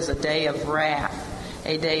Lord is a day of wrath,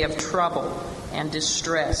 a day of trouble and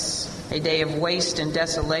distress, a day of waste and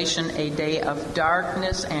desolation, a day of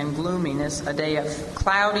darkness and gloominess, a day of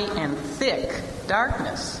cloudy and thick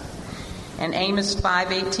darkness. And Amos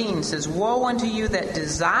 5:18 says, woe unto you that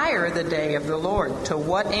desire the day of the Lord. To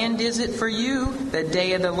what end is it for you? The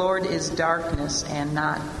day of the Lord is darkness and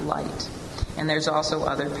not light. And there's also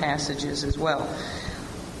other passages as well.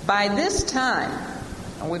 By this time,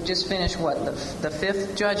 we've just finished the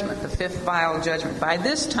fifth judgment, the fifth vial judgment. By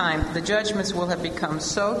this time, the judgments will have become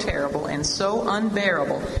so terrible and so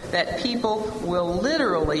unbearable that people will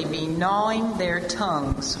literally be gnawing their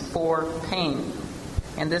tongues for pain.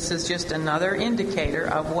 And this is just another indicator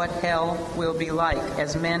of what hell will be like,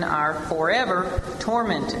 as men are forever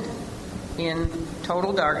tormented in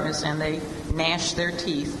total darkness, and they gnash their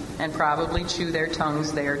teeth and probably chew their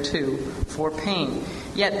tongues there too for pain.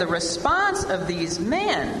 Yet the response of these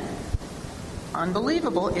men,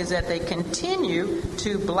 unbelievable, is that they continue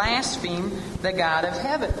to blaspheme the God of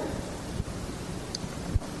heaven.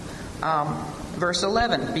 Verse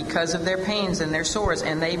 11, because of their pains and their sores,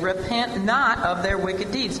 and they repent not of their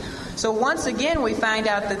wicked deeds. So once again, we find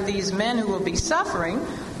out that these men who will be suffering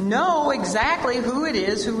know exactly who it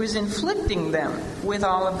is who is inflicting them with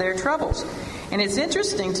all of their troubles. And it's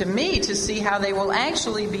interesting to me to see how they will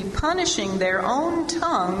actually be punishing their own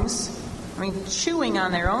tongues, chewing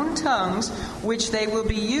on their own tongues, which they will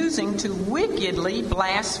be using to wickedly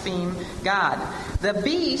blaspheme God. The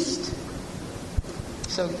beast,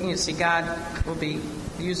 so you see, God will be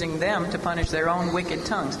using them to punish their own wicked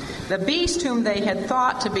tongues. The beast whom they had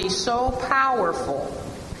thought to be so powerful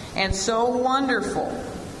and so wonderful.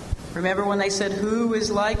 Remember when they said, who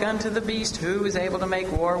is like unto the beast? Who is able to make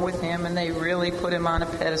war with him? And they really put him on a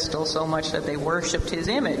pedestal so much that they worshipped his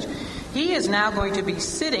image. He is now going to be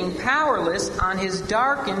sitting powerless on his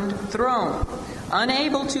darkened throne,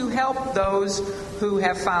 unable to help those who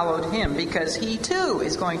have followed him, because he too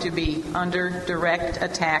is going to be under direct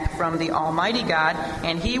attack from the Almighty God,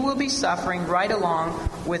 and he will be suffering right along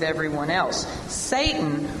with everyone else.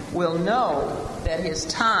 Satan will know that his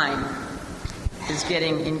time is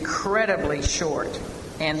getting incredibly short,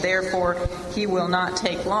 and therefore he will not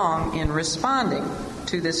take long in responding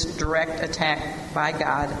to this direct attack by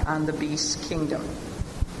God on the beast's kingdom.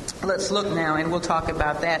 Let's look now, and we'll talk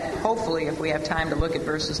about that, hopefully, if we have time to look at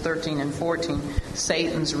verses 13 and 14,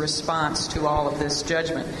 Satan's response to all of this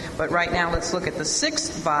judgment. But right now, let's look at the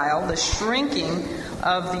sixth vial, the shrinking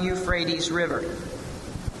of the Euphrates River.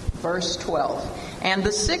 Verse 12. And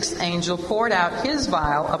the sixth angel poured out his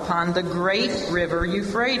vial upon the great river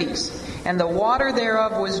Euphrates, and the water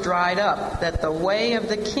thereof was dried up, that the way of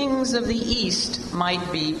the kings of the east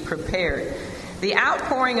might be prepared. The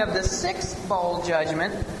outpouring of the sixth bowl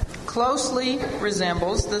judgment closely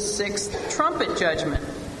resembles the sixth trumpet judgment.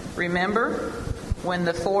 Remember when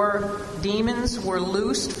the 4 demons were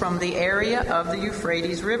loosed from the area of the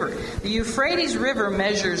Euphrates River. The Euphrates River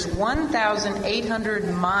measures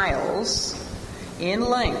 1,800 miles in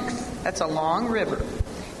length. That's a long river.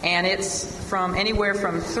 And it's from anywhere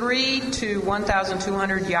from 3 to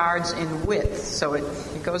 1,200 yards in width. So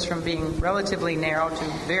it goes from being relatively narrow to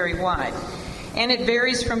very wide. And it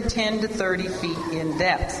varies from 10 to 30 feet in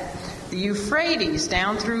depth. The Euphrates,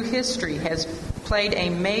 down through history, has played a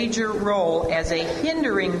major role as a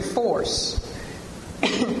hindering force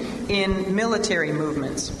in military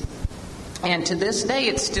movements. And to this day,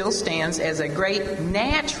 it still stands as a great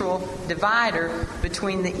natural divider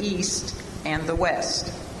between the East and the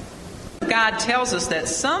West. God tells us that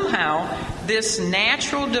somehow this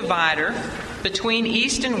natural divider between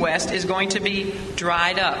East and West is going to be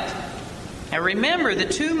dried up. Now remember, the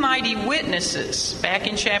 2 mighty witnesses back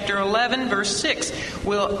in chapter 11, verse 6,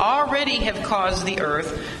 will already have caused the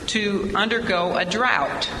earth to undergo a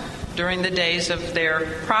drought during the days of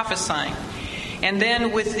their prophesying. And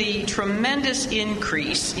then with the tremendous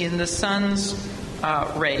increase in the sun's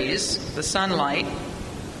rays, the sunlight,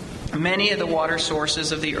 many of the water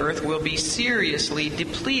sources of the earth will be seriously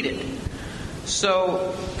depleted.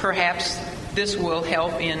 So perhaps this will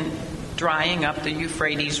help in drying up the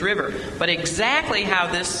Euphrates River. But exactly how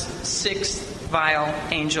this sixth vial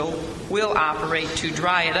angel will operate to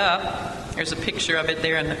dry it up, there's a picture of it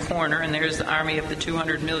there in the corner, and there's the army of the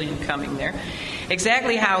 200 million coming there.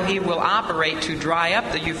 Exactly how he will operate to dry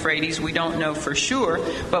up the Euphrates, we don't know for sure,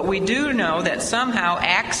 but we do know that somehow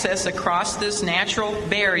access across this natural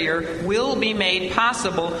barrier will be made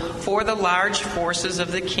possible for the large forces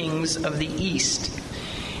of the kings of the East.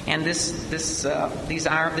 And this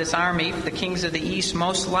army, the kings of the East,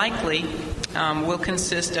 most likely will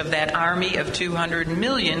consist of that army of 200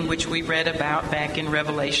 million, which we read about back in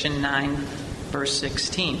Revelation 9, verse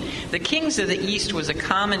 16. The kings of the East was a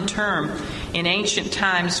common term in ancient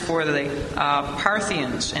times for the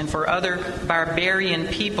Parthians and for other barbarian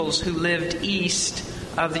peoples who lived east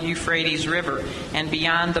of the Euphrates River and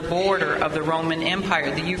beyond the border of the Roman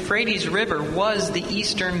Empire. The Euphrates River was the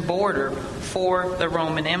eastern border for the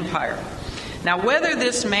Roman Empire. Now, whether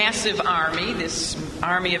this massive army, this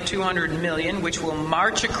army of 200 million, which will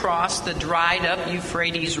march across the dried up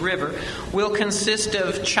Euphrates River, will consist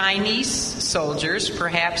of Chinese soldiers,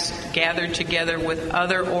 perhaps gathered together with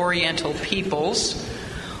other Oriental peoples,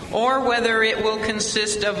 or whether it will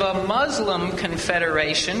consist of a Muslim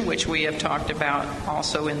confederation, which we have talked about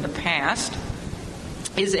also in the past,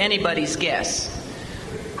 is anybody's guess.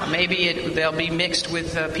 Maybe they'll be mixed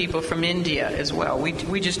with people from India as well.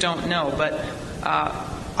 We just don't know, but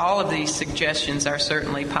all of these suggestions are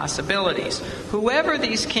certainly possibilities. Whoever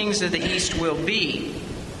these kings of the East will be,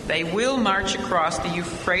 they will march across the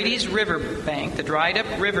Euphrates riverbank, the dried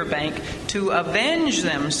up riverbank, to avenge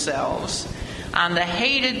themselves on the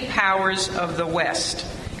hated powers of the West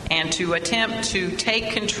and to attempt to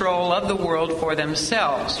take control of the world for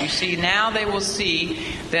themselves. You see, now they will see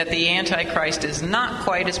that the Antichrist is not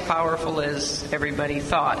quite as powerful as everybody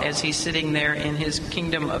thought, as he's sitting there in his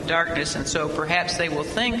kingdom of darkness, and so perhaps they will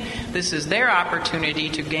think this is their opportunity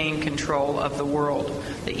to gain control of the world.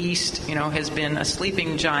 The East, has been a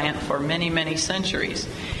sleeping giant for many, many centuries,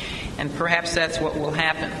 and perhaps that's what will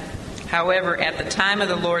happen. However, at the time of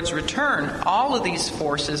the Lord's return, all of these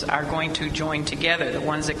forces are going to join together. The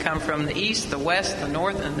ones that come from the east, the west, the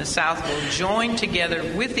north, and the south will join together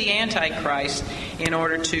with the Antichrist in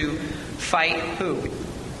order to fight who?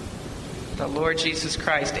 The Lord Jesus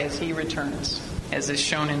Christ as he returns, as is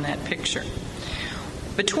shown in that picture.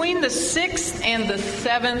 Between the sixth and the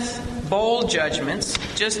seventh bowl judgments,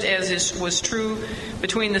 just as was true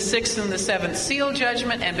between the sixth and the seventh seal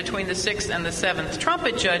judgment and between the sixth and the seventh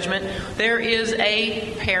trumpet judgment. There is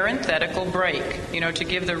a parenthetical break, to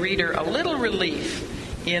give the reader a little relief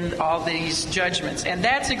in all these judgments. And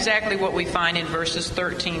that's exactly what we find in verses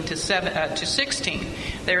 13 to 16.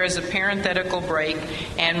 There is a parenthetical break,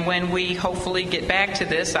 and when we hopefully get back to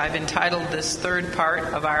this, I've entitled this third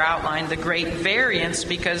part of our outline, The Great Variance,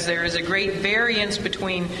 because there is a great variance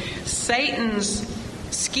between Satan's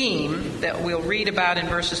scheme that we'll read about in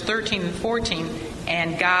verses 13 and 14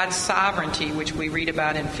 and God's sovereignty, which we read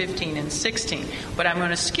about in 15 and 16. But I'm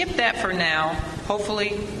going to skip that for now.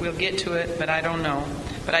 Hopefully we'll get to it, but I don't know.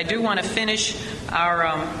 But I do want to finish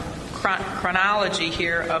our chronology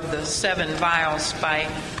here of the 7 vials by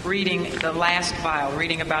reading the last vial,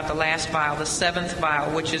 reading about the last vial, the 7th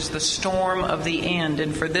vial, which is the storm of the end.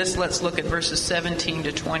 And for this, let's look at verses 17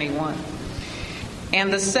 to 21.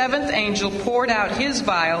 And the 7th angel poured out his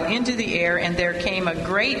vial into the air, and there came a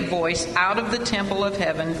great voice out of the temple of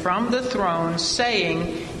heaven from the throne,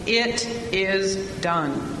 saying, "It is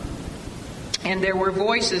done." And there were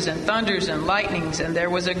voices and thunders and lightnings, and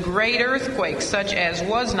there was a great earthquake, such as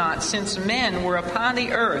was not since men were upon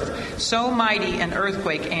the earth, so mighty an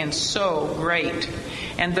earthquake and so great.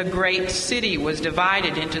 And the great city was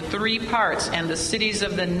divided into 3 parts, and the cities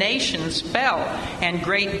of the nations fell. And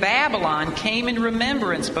great Babylon came in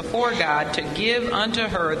remembrance before God to give unto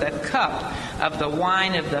her the cup of the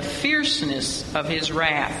wine of the fierceness of his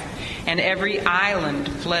wrath. And every island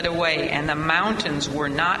fled away, and the mountains were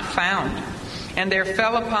not found. And there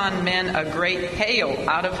fell upon men a great hail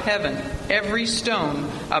out of heaven, every stone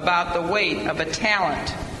about the weight of a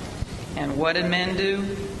talent. And what did men do?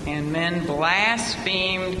 And men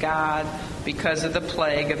blasphemed God because of the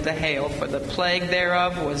plague of the hail, for the plague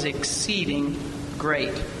thereof was exceeding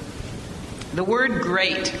great. The word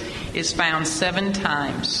great is found 7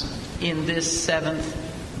 times in this 7th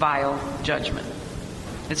vial judgment.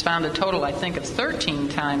 It's found a total, I think, of 13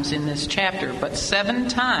 times in this chapter, but 7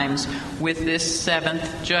 times with this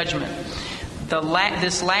 7th judgment.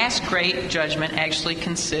 This last great judgment actually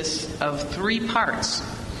consists of 3 parts.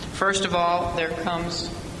 First of all, there comes,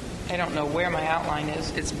 I don't know where my outline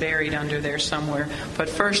is, it's buried under there somewhere, but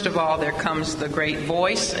first of all, there comes the great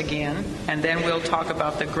voice again, and then we'll talk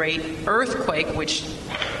about the great earthquake, which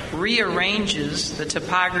rearranges the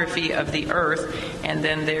topography of the earth, and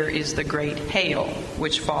then there is the great hail,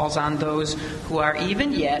 which falls on those who are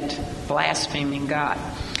even yet blaspheming God.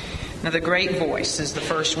 Now, the great voice is the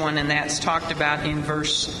first one, and that's talked about in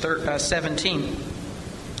verse 17.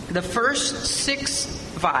 The first 6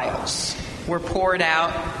 vials were poured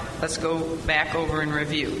out. Let's go back over and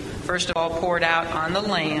review. First of all, poured out on the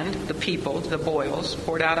land, the people, the boils,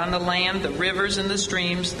 poured out on the land, the rivers and the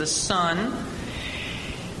streams, the sun.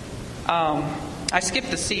 I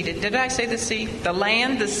skipped the sea. Did I say the sea? The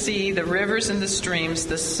land, the sea, the rivers and the streams,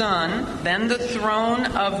 the sun, then the throne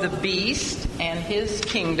of the beast and his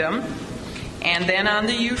kingdom, and then on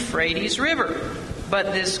the Euphrates River.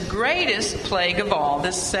 But this greatest plague of all,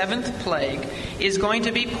 this 7th plague, is going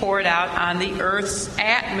to be poured out on the earth's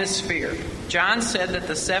atmosphere. John said that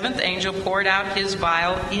the 7th angel poured out his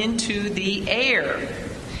vial into the air.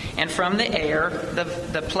 And from the air,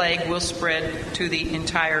 the plague will spread to the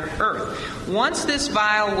entire earth. Once this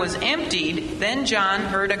vial was emptied, then John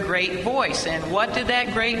heard a great voice. And what did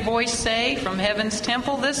that great voice say from heaven's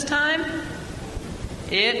temple this time?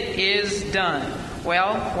 It is done.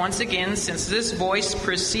 Well, once again, since this voice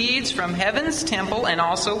proceeds from heaven's temple, and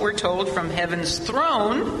also we're told from heaven's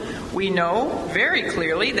throne, we know very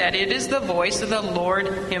clearly that it is the voice of the Lord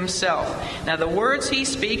himself. Now, the words he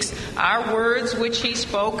speaks are words which he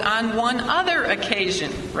spoke on one other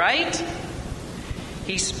occasion, right?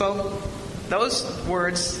 He spoke those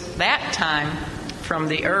words that time from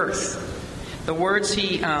the earth. The words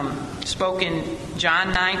he spoke in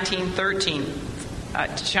John 19:13.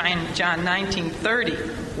 John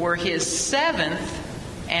 19:30 were his 7th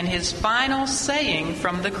and his final saying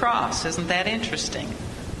from the cross. Isn't that interesting?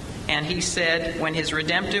 And he said, when his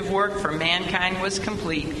redemptive work for mankind was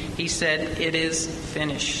complete, he said, "It is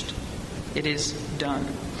finished. It is done."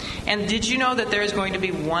 And did you know that there is going to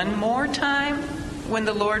be one more time when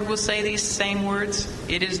the Lord will say these same words,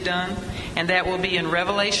 "It is done"? And that will be in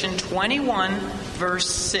Revelation 21, verse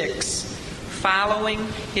 6, following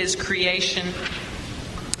his creation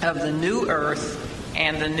of the new earth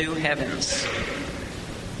and the new heavens.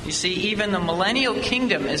 You see, even the millennial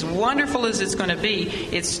kingdom, as wonderful as it's going to be,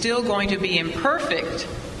 it's still going to be imperfect,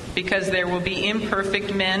 because there will be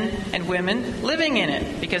imperfect men and women living in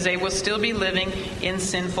it, because they will still be living in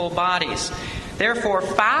sinful bodies. Therefore,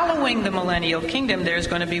 following the millennial kingdom, there's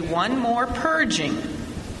going to be one more purging.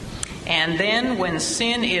 And then when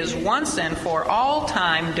sin is once and for all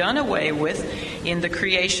time done away with in the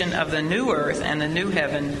creation of the new earth and the new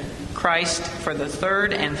heaven, Christ, for the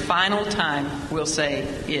third and final time, will say,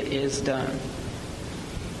 "It is done."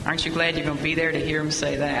 Aren't you glad you're going to be there to hear him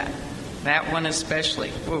say that? That one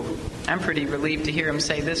especially. Ooh, I'm pretty relieved to hear him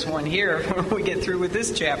say this one here when we get through with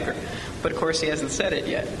this chapter. But of course he hasn't said it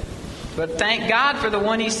yet. But thank God for the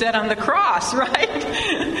one he said on the cross, right?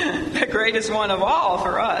 The greatest one of all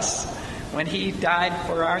for us, when he died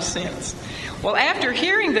for our sins. Well, after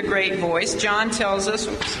hearing the great voice, John tells us,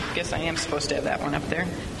 I guess I am supposed to have that one up there.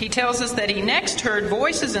 He tells us that he next heard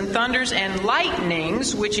voices and thunders and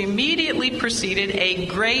lightnings, which immediately preceded a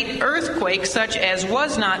great earthquake, such as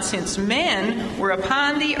was not since men were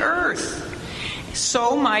upon the earth.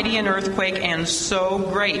 So mighty an earthquake and so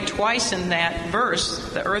great. Twice in that verse,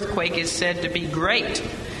 the earthquake is said to be great.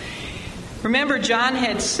 Remember, John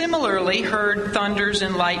had similarly heard thunders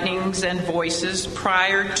and lightnings and voices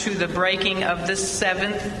prior to the breaking of the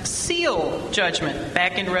seventh seal judgment,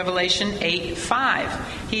 back in Revelation 8:5.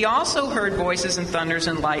 He also heard voices and thunders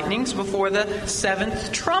and lightnings before the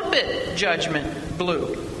seventh trumpet judgment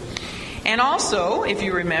blew. And also, if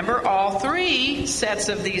you remember, all three sets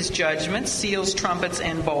of these judgments, seals, trumpets,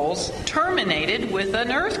 and bowls, terminated with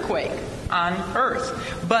an earthquake on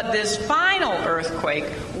earth. But this final earthquake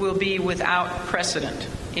will be without precedent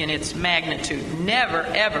in its magnitude. Never,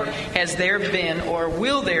 ever has there been or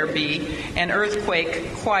will there be an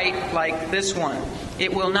earthquake quite like this one.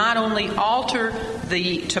 It will not only alter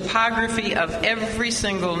the topography of every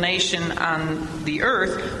single nation on the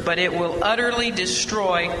earth, but it will utterly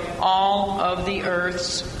destroy all of the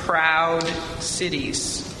earth's proud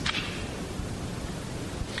cities.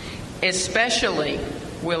 Especially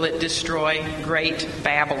will it destroy great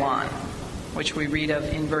Babylon, which we read of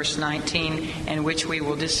in verse 19, and which we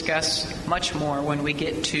will discuss much more when we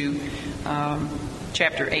get to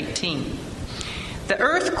chapter 18. The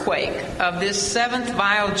earthquake of this seventh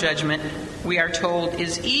vial judgment, we are told,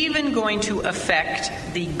 is even going to affect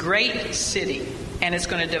the great city. And it's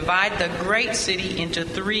going to divide the great city into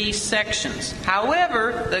three sections.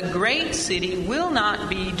 However, the great city will not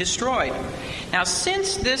be destroyed. Now,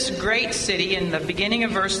 since this great city in the beginning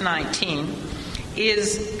of verse 19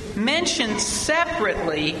 is mentioned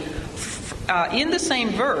separately in the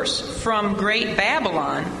same verse from Great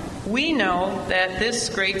Babylon, we know that this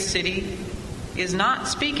great city is not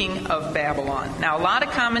speaking of Babylon. Now, a lot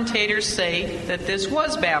of commentators say that this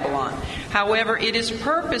was Babylon. However, it is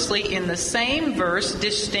purposely in the same verse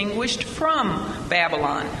distinguished from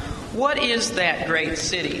Babylon. What is that great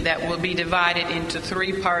city that will be divided into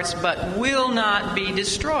three parts but will not be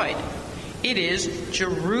destroyed? It is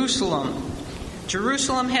Jerusalem.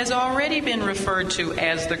 Jerusalem has already been referred to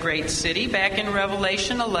as the great city back in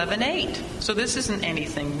Revelation 11:8. So this isn't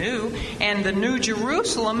anything new. And the New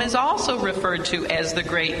Jerusalem is also referred to as the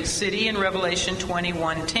great city in Revelation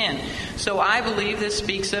 21:10. So I believe this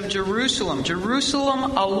speaks of Jerusalem.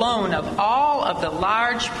 Jerusalem alone, of all of the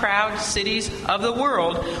large, proud cities of the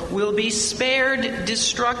world, will be spared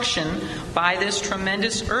destruction by this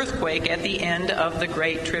tremendous earthquake at the end of the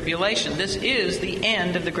Great Tribulation. This is the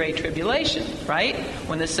end of the Great Tribulation, right?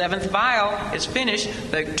 When the seventh vial is finished,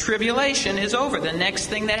 the tribulation is over. The next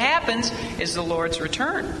thing that happens is the Lord's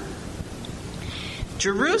return.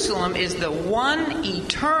 Jerusalem is the one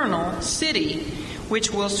eternal city which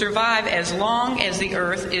will survive as long as the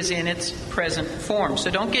earth is in its present form. So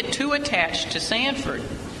don't get too attached to Sanford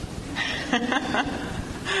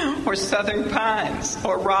or Southern Pines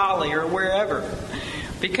or Raleigh or wherever,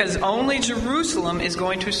 because only Jerusalem is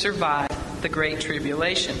going to survive the Great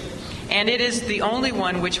Tribulation. And it is the only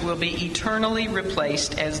one which will be eternally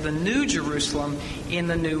replaced as the New Jerusalem in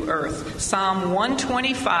the new earth. Psalm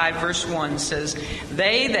 125 verse 1 says,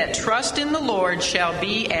 "They that trust in the Lord shall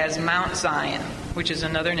be as Mount Zion," which is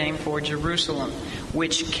another name for Jerusalem,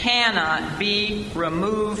 "which cannot be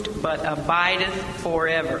removed but abideth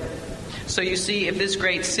forever." So you see, if this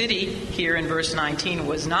great city here in verse 19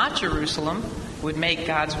 was not Jerusalem, would make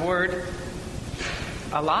God's word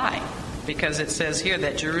a lie. Because it says here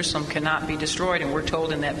that Jerusalem cannot be destroyed, and we're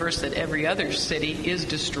told in that verse that every other city is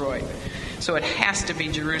destroyed. So it has to be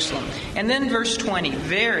Jerusalem. And then verse 20,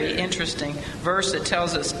 very interesting verse that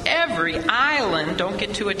tells us every island, don't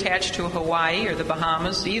get too attached to Hawaii or the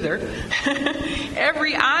Bahamas either,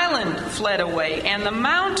 every island fled away, and the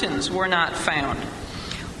mountains were not found.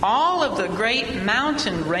 All of the great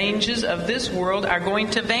mountain ranges of this world are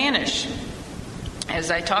going to vanish. as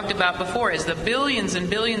I talked about before, as the billions and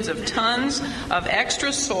billions of tons of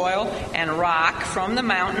extra soil and rock from the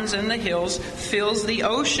mountains and the hills fills the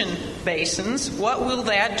ocean basins, what will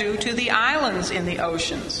that do to the islands in the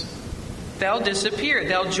oceans? They'll disappear.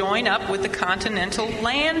 They'll join up with the continental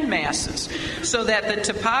land masses so that the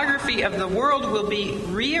topography of the world will be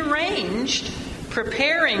rearranged,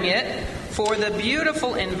 preparing it for the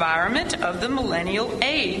beautiful environment of the millennial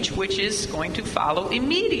age, which is going to follow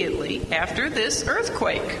immediately after this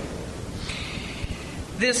earthquake.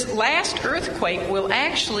 This last earthquake will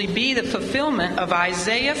actually be the fulfillment of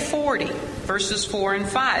Isaiah 40, verses 4 and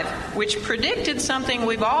 5, which predicted something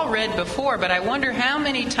we've all read before, but I wonder how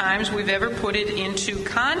many times we've ever put it into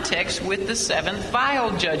context with the seventh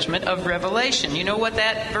vial judgment of Revelation. You know what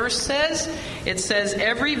that verse says? It says,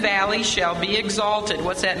 every valley shall be exalted.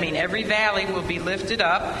 What's that mean? Every valley will be lifted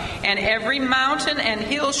up, and every mountain and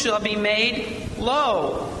hill shall be made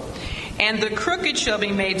low. And the crooked shall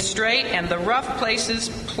be made straight, and the rough places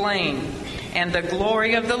plain. And the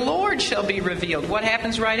glory of the Lord shall be revealed. What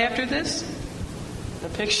happens right after this? The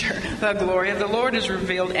picture. The glory of the Lord is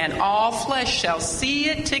revealed, and all flesh shall see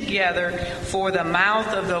it together, for the mouth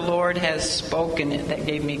of the Lord has spoken it. That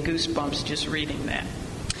gave me goosebumps just reading that.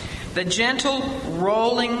 The gentle,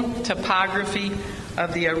 rolling topography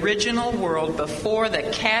of the original world before the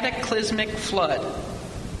cataclysmic flood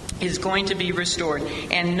is going to be restored.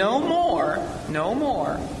 And no more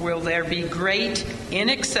will there be great,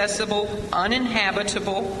 inaccessible,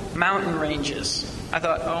 uninhabitable mountain ranges. I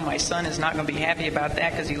thought, my son is not going to be happy about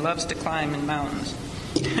that because he loves to climb in mountains.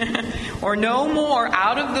 Or no more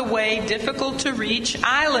out-of-the-way, difficult-to-reach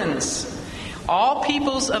islands. All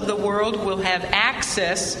peoples of the world will have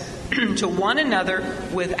access to one another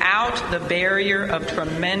without the barrier of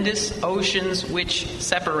tremendous oceans which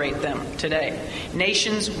separate them today.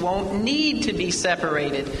 Nations won't need to be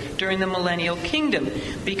separated during the millennial kingdom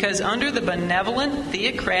because under the benevolent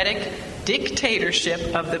theocratic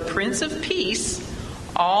dictatorship of the Prince of Peace,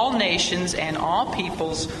 all nations and all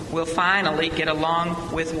peoples will finally get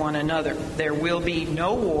along with one another. There will be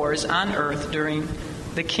no wars on earth during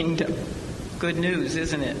the kingdom. Good news,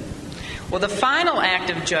 isn't it? Well, the final act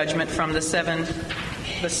of judgment from the seventh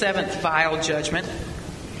vial judgment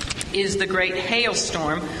is the great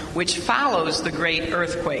hailstorm, which follows the great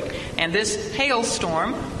earthquake. And this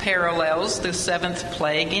hailstorm parallels the seventh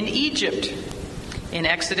plague in Egypt. In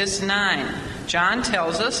Exodus 9, John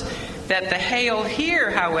tells us that the hail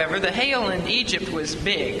here, however, the hail in Egypt was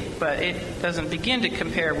big, but it doesn't begin to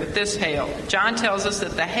compare with this hail. John tells us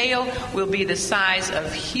that the hail will be the size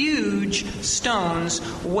of huge stones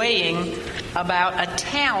weighing about a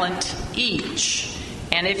talent each.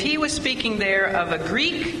 And if he was speaking there of a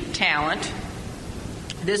Greek talent,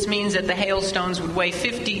 this means that the hailstones would weigh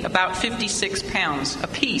about 56 pounds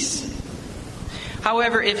apiece.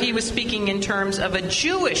 However, if he was speaking in terms of a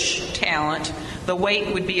Jewish talent, the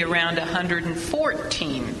weight would be around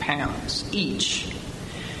 114 pounds each.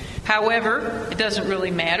 However, it doesn't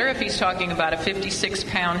really matter if he's talking about a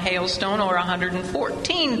 56-pound hailstone or a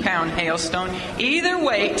 114-pound hailstone. Either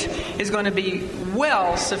weight is going to be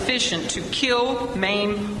well sufficient to kill,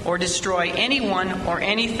 maim, or destroy anyone or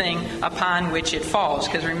anything upon which it falls.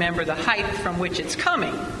 Because remember the height from which it's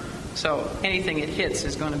coming. So anything it hits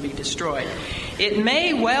is going to be destroyed. It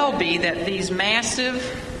may well be that these massive,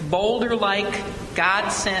 boulder-like,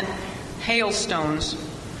 God-sent hailstones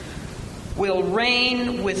will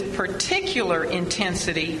rain with particular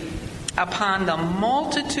intensity upon the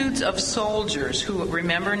multitudes of soldiers who,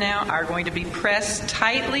 remember now, are going to be pressed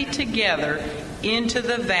tightly together into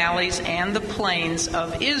the valleys and the plains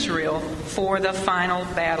of Israel for the final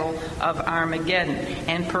battle of Armageddon.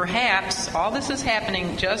 And perhaps all this is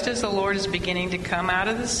happening just as the Lord is beginning to come out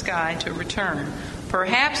of the sky to return.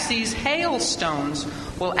 Perhaps these hailstones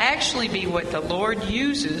will actually be what the Lord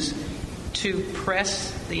uses to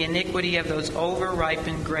press the iniquity of those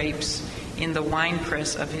over-ripened grapes in the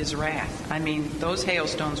winepress of his wrath. I mean, those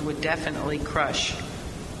hailstones would definitely crush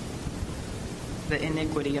the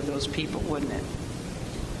iniquity of those people, wouldn't it?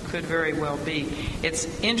 Could very well be. It's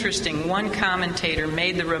interesting. One commentator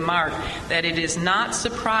made the remark that it is not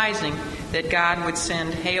surprising that God would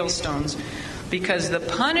send hailstones because the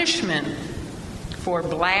punishment for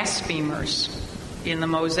blasphemers in the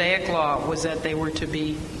Mosaic Law was that they were to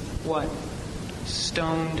be, what?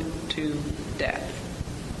 Stoned to death.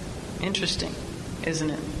 Interesting, isn't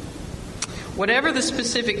it? Whatever the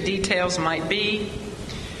specific details might be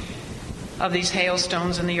of these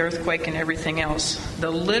hailstones and the earthquake and everything else, the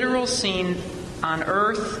literal scene on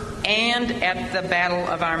earth and at the Battle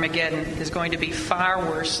of Armageddon is going to be far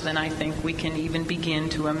worse than I think we can even begin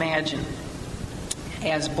to imagine.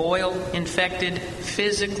 as boil-infected,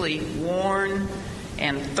 physically worn,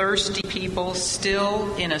 and thirsty people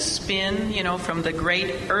still in a spin, from the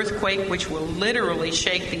great earthquake, which will literally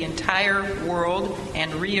shake the entire world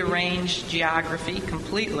and rearrange geography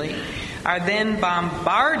completely, are then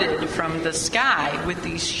bombarded from the sky with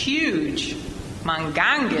these huge,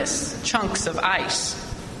 mangangous chunks of ice.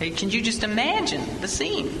 Can you just imagine the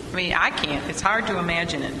scene? I mean, I can't. It's hard to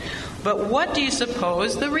imagine it. But what do you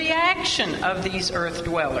suppose the reaction of these earth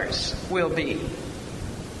dwellers will be?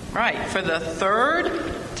 Right. For the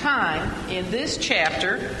third time in this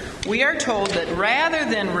chapter, we are told that rather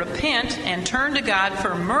than repent and turn to God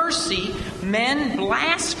for mercy, men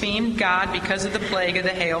blasphemed God because of the plague of the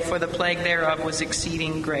hail, for the plague thereof was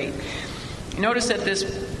exceeding great. Notice that this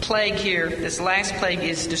plague here, this last plague,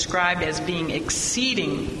 is described as being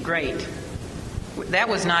exceeding great. That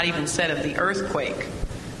was not even said of the earthquake,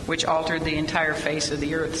 which altered the entire face of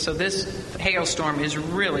the earth. So this hailstorm is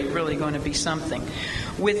really, really going to be something.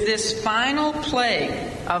 With this final plague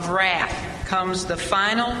of wrath comes the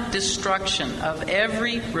final destruction of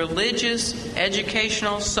every religious,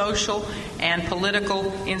 educational, social, and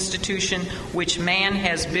political institution which man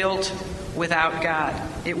has built without God.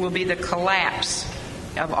 It will be the collapse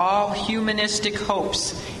of all humanistic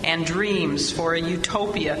hopes and dreams for a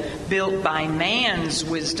utopia built by man's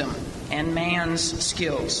wisdom and man's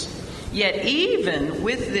skills. Yet even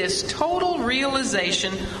with this total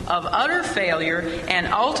realization of utter failure and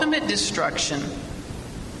ultimate destruction,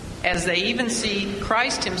 as they even see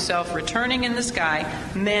Christ himself returning in the sky,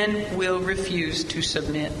 men will refuse to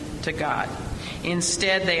submit to God.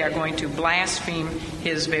 Instead, they are going to blaspheme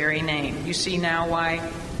his very name. You see now why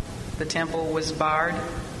the temple was barred?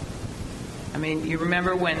 I mean, you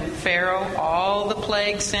remember when Pharaoh, all the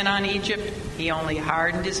plagues sent on Egypt, he only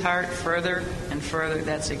hardened his heart further and further.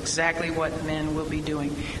 That's exactly what men will be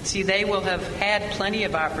doing. See, they will have had plenty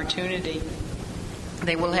of opportunity.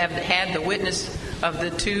 They will have had the witness of the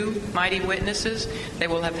two mighty witnesses. They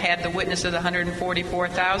will have had the witness of the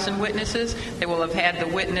 144,000 witnesses. They will have had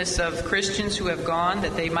the witness of Christians who have gone,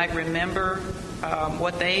 that they might remember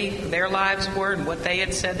what their lives were and what they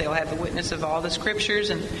had said. They'll have the witness of all the scriptures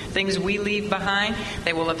and things we leave behind.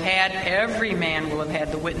 They will have had, every man will have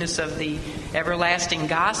had the witness of the everlasting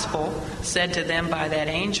gospel said to them by that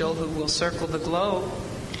angel who will circle the globe.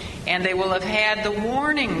 And they will have had the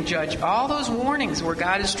warning all those warnings where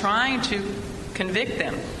God is trying to convict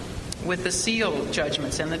them with the seal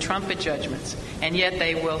judgments and the trumpet judgments. And yet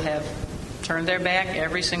they will have turned their back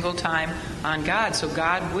every single time on God. So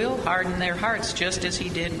God will harden their hearts just as he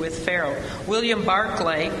did with Pharaoh. William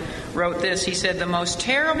Barclay wrote this. He said, "The most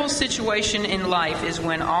terrible situation in life is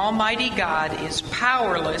when Almighty God is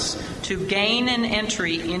powerless to gain an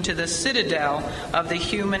entry into the citadel of the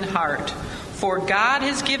human heart. For God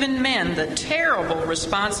has given men the terrible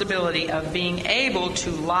responsibility of being able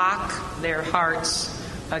to lock their hearts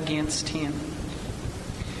against him."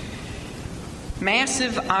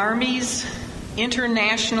 Massive armies,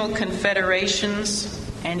 international confederations,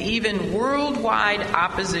 and even worldwide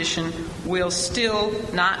opposition will still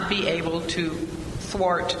not be able to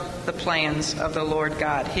thwart the plans of the Lord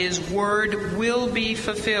God. His word will be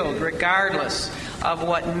fulfilled regardless of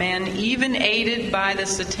what men, even aided by the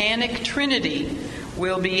satanic trinity,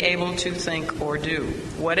 will be able to think or do.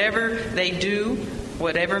 Whatever they do,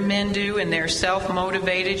 whatever men do in their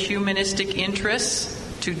self-motivated humanistic interests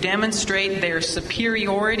to demonstrate their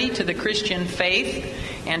superiority to the Christian faith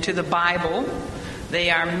and to the Bible,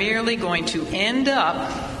 they are merely going to end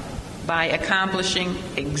up by accomplishing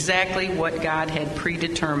exactly what God had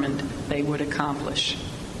predetermined they would accomplish.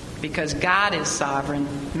 Because God is sovereign,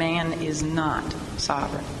 man is not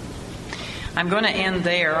sovereign. I'm going to end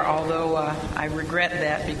there, although I regret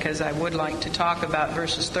that, because I would like to talk about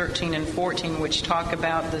verses 13 and 14, which talk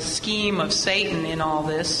about the scheme of Satan in all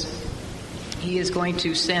this. He is going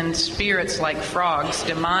to send spirits like frogs,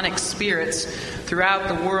 demonic spirits, throughout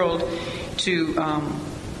the world to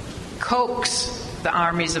coax the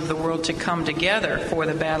armies of the world to come together for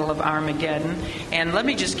the Battle of Armageddon. And let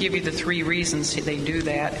me just give you the 3 reasons they do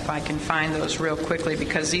that, if I can find those real quickly,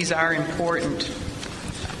 because these are important.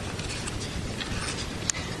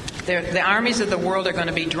 The armies of the world are going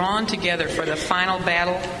to be drawn together for the final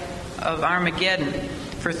Battle of Armageddon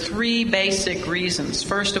for 3 basic reasons.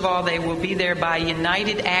 First of all, they will be there by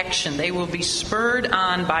united action. They will be spurred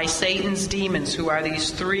on by Satan's demons, who are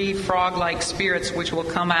these 3 frog-like spirits which will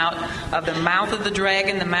come out of the mouth of the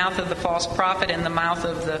dragon, the mouth of the false prophet, and the mouth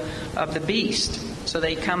of the beast. So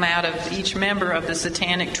they come out of each member of the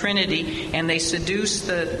satanic trinity, and they seduce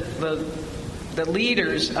the the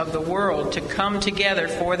leaders of the world, to come together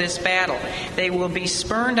for this battle. They will be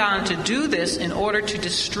spurred on to do this in order to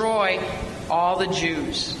destroy all the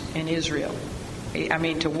Jews in Israel.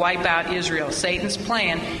 To wipe out Israel. Satan's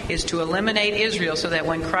plan is to eliminate Israel so that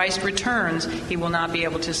when Christ returns, he will not be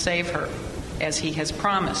able to save her, as he has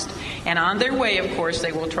promised. And on their way, of course,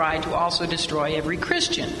 they will try to also destroy every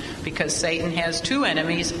Christian, because Satan has two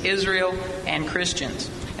enemies, Israel and Christians.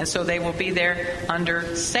 And so they will be there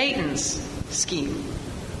under Satan's scheme,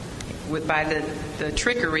 by the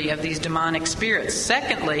trickery of these demonic spirits.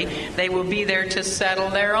 Secondly, they will be there to settle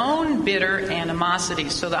their own bitter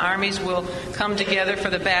animosities. So the armies will come together for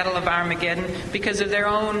the battle of Armageddon because of their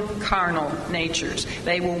own carnal natures.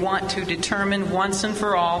 They will want to determine once and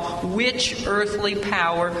for all which earthly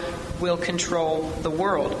power will control the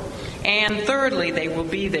world. And thirdly, they will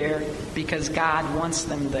be there because God wants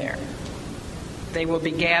them there. They will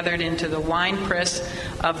be gathered into the winepress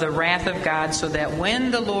of the wrath of God, so that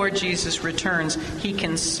when the Lord Jesus returns, he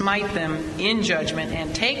can smite them in judgment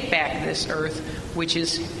and take back this earth, which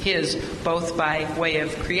is his, both by way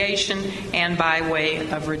of creation and by way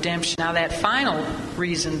of redemption. Now, that final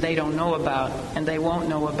reason they don't know about, and they won't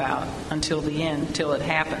know about until the end, until it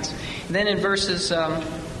happens. And then in verses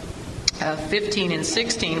 15 and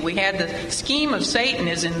 16, we had the scheme of Satan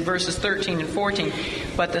is in verses 13 and 14,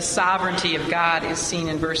 but the sovereignty of God is seen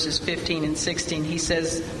in verses 15 and 16. He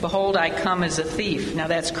says, "Behold, I come as a thief." Now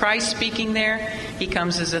that's Christ speaking there. He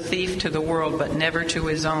comes as a thief to the world, but never to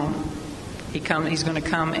his own. He's going to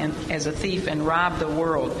come as a thief and rob the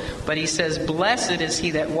world. But he says, "Blessed is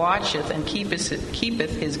he that watcheth and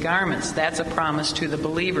keepeth his garments." That's a promise to the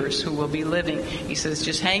believers who will be living. He says,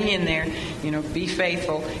 just hang in there, be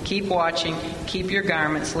faithful, keep watching, keep your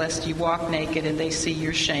garments, lest you walk naked and they see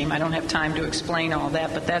your shame. I don't have time to explain all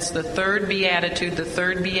that, but that's the third beatitude, the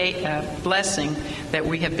third blessing that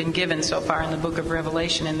we have been given so far in the book of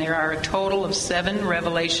Revelation. And there are a total of 7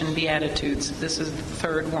 Revelation beatitudes. This is the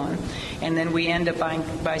third one. And then we end up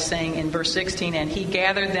by saying in verse 16, "And he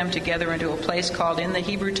gathered them together into a place called in the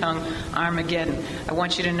Hebrew tongue Armageddon." I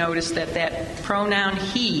want you to notice that pronoun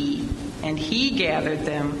he, and he gathered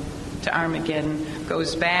them to Armageddon,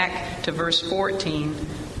 goes back to verse 14,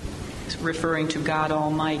 referring to God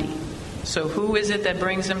Almighty. So who is it that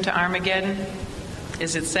brings them to Armageddon?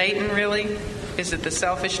 Is it Satan, really? Is it the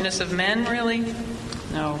selfishness of men, really?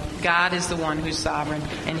 No, God is the one who's sovereign,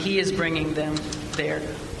 and he is bringing them there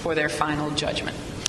for their final judgment.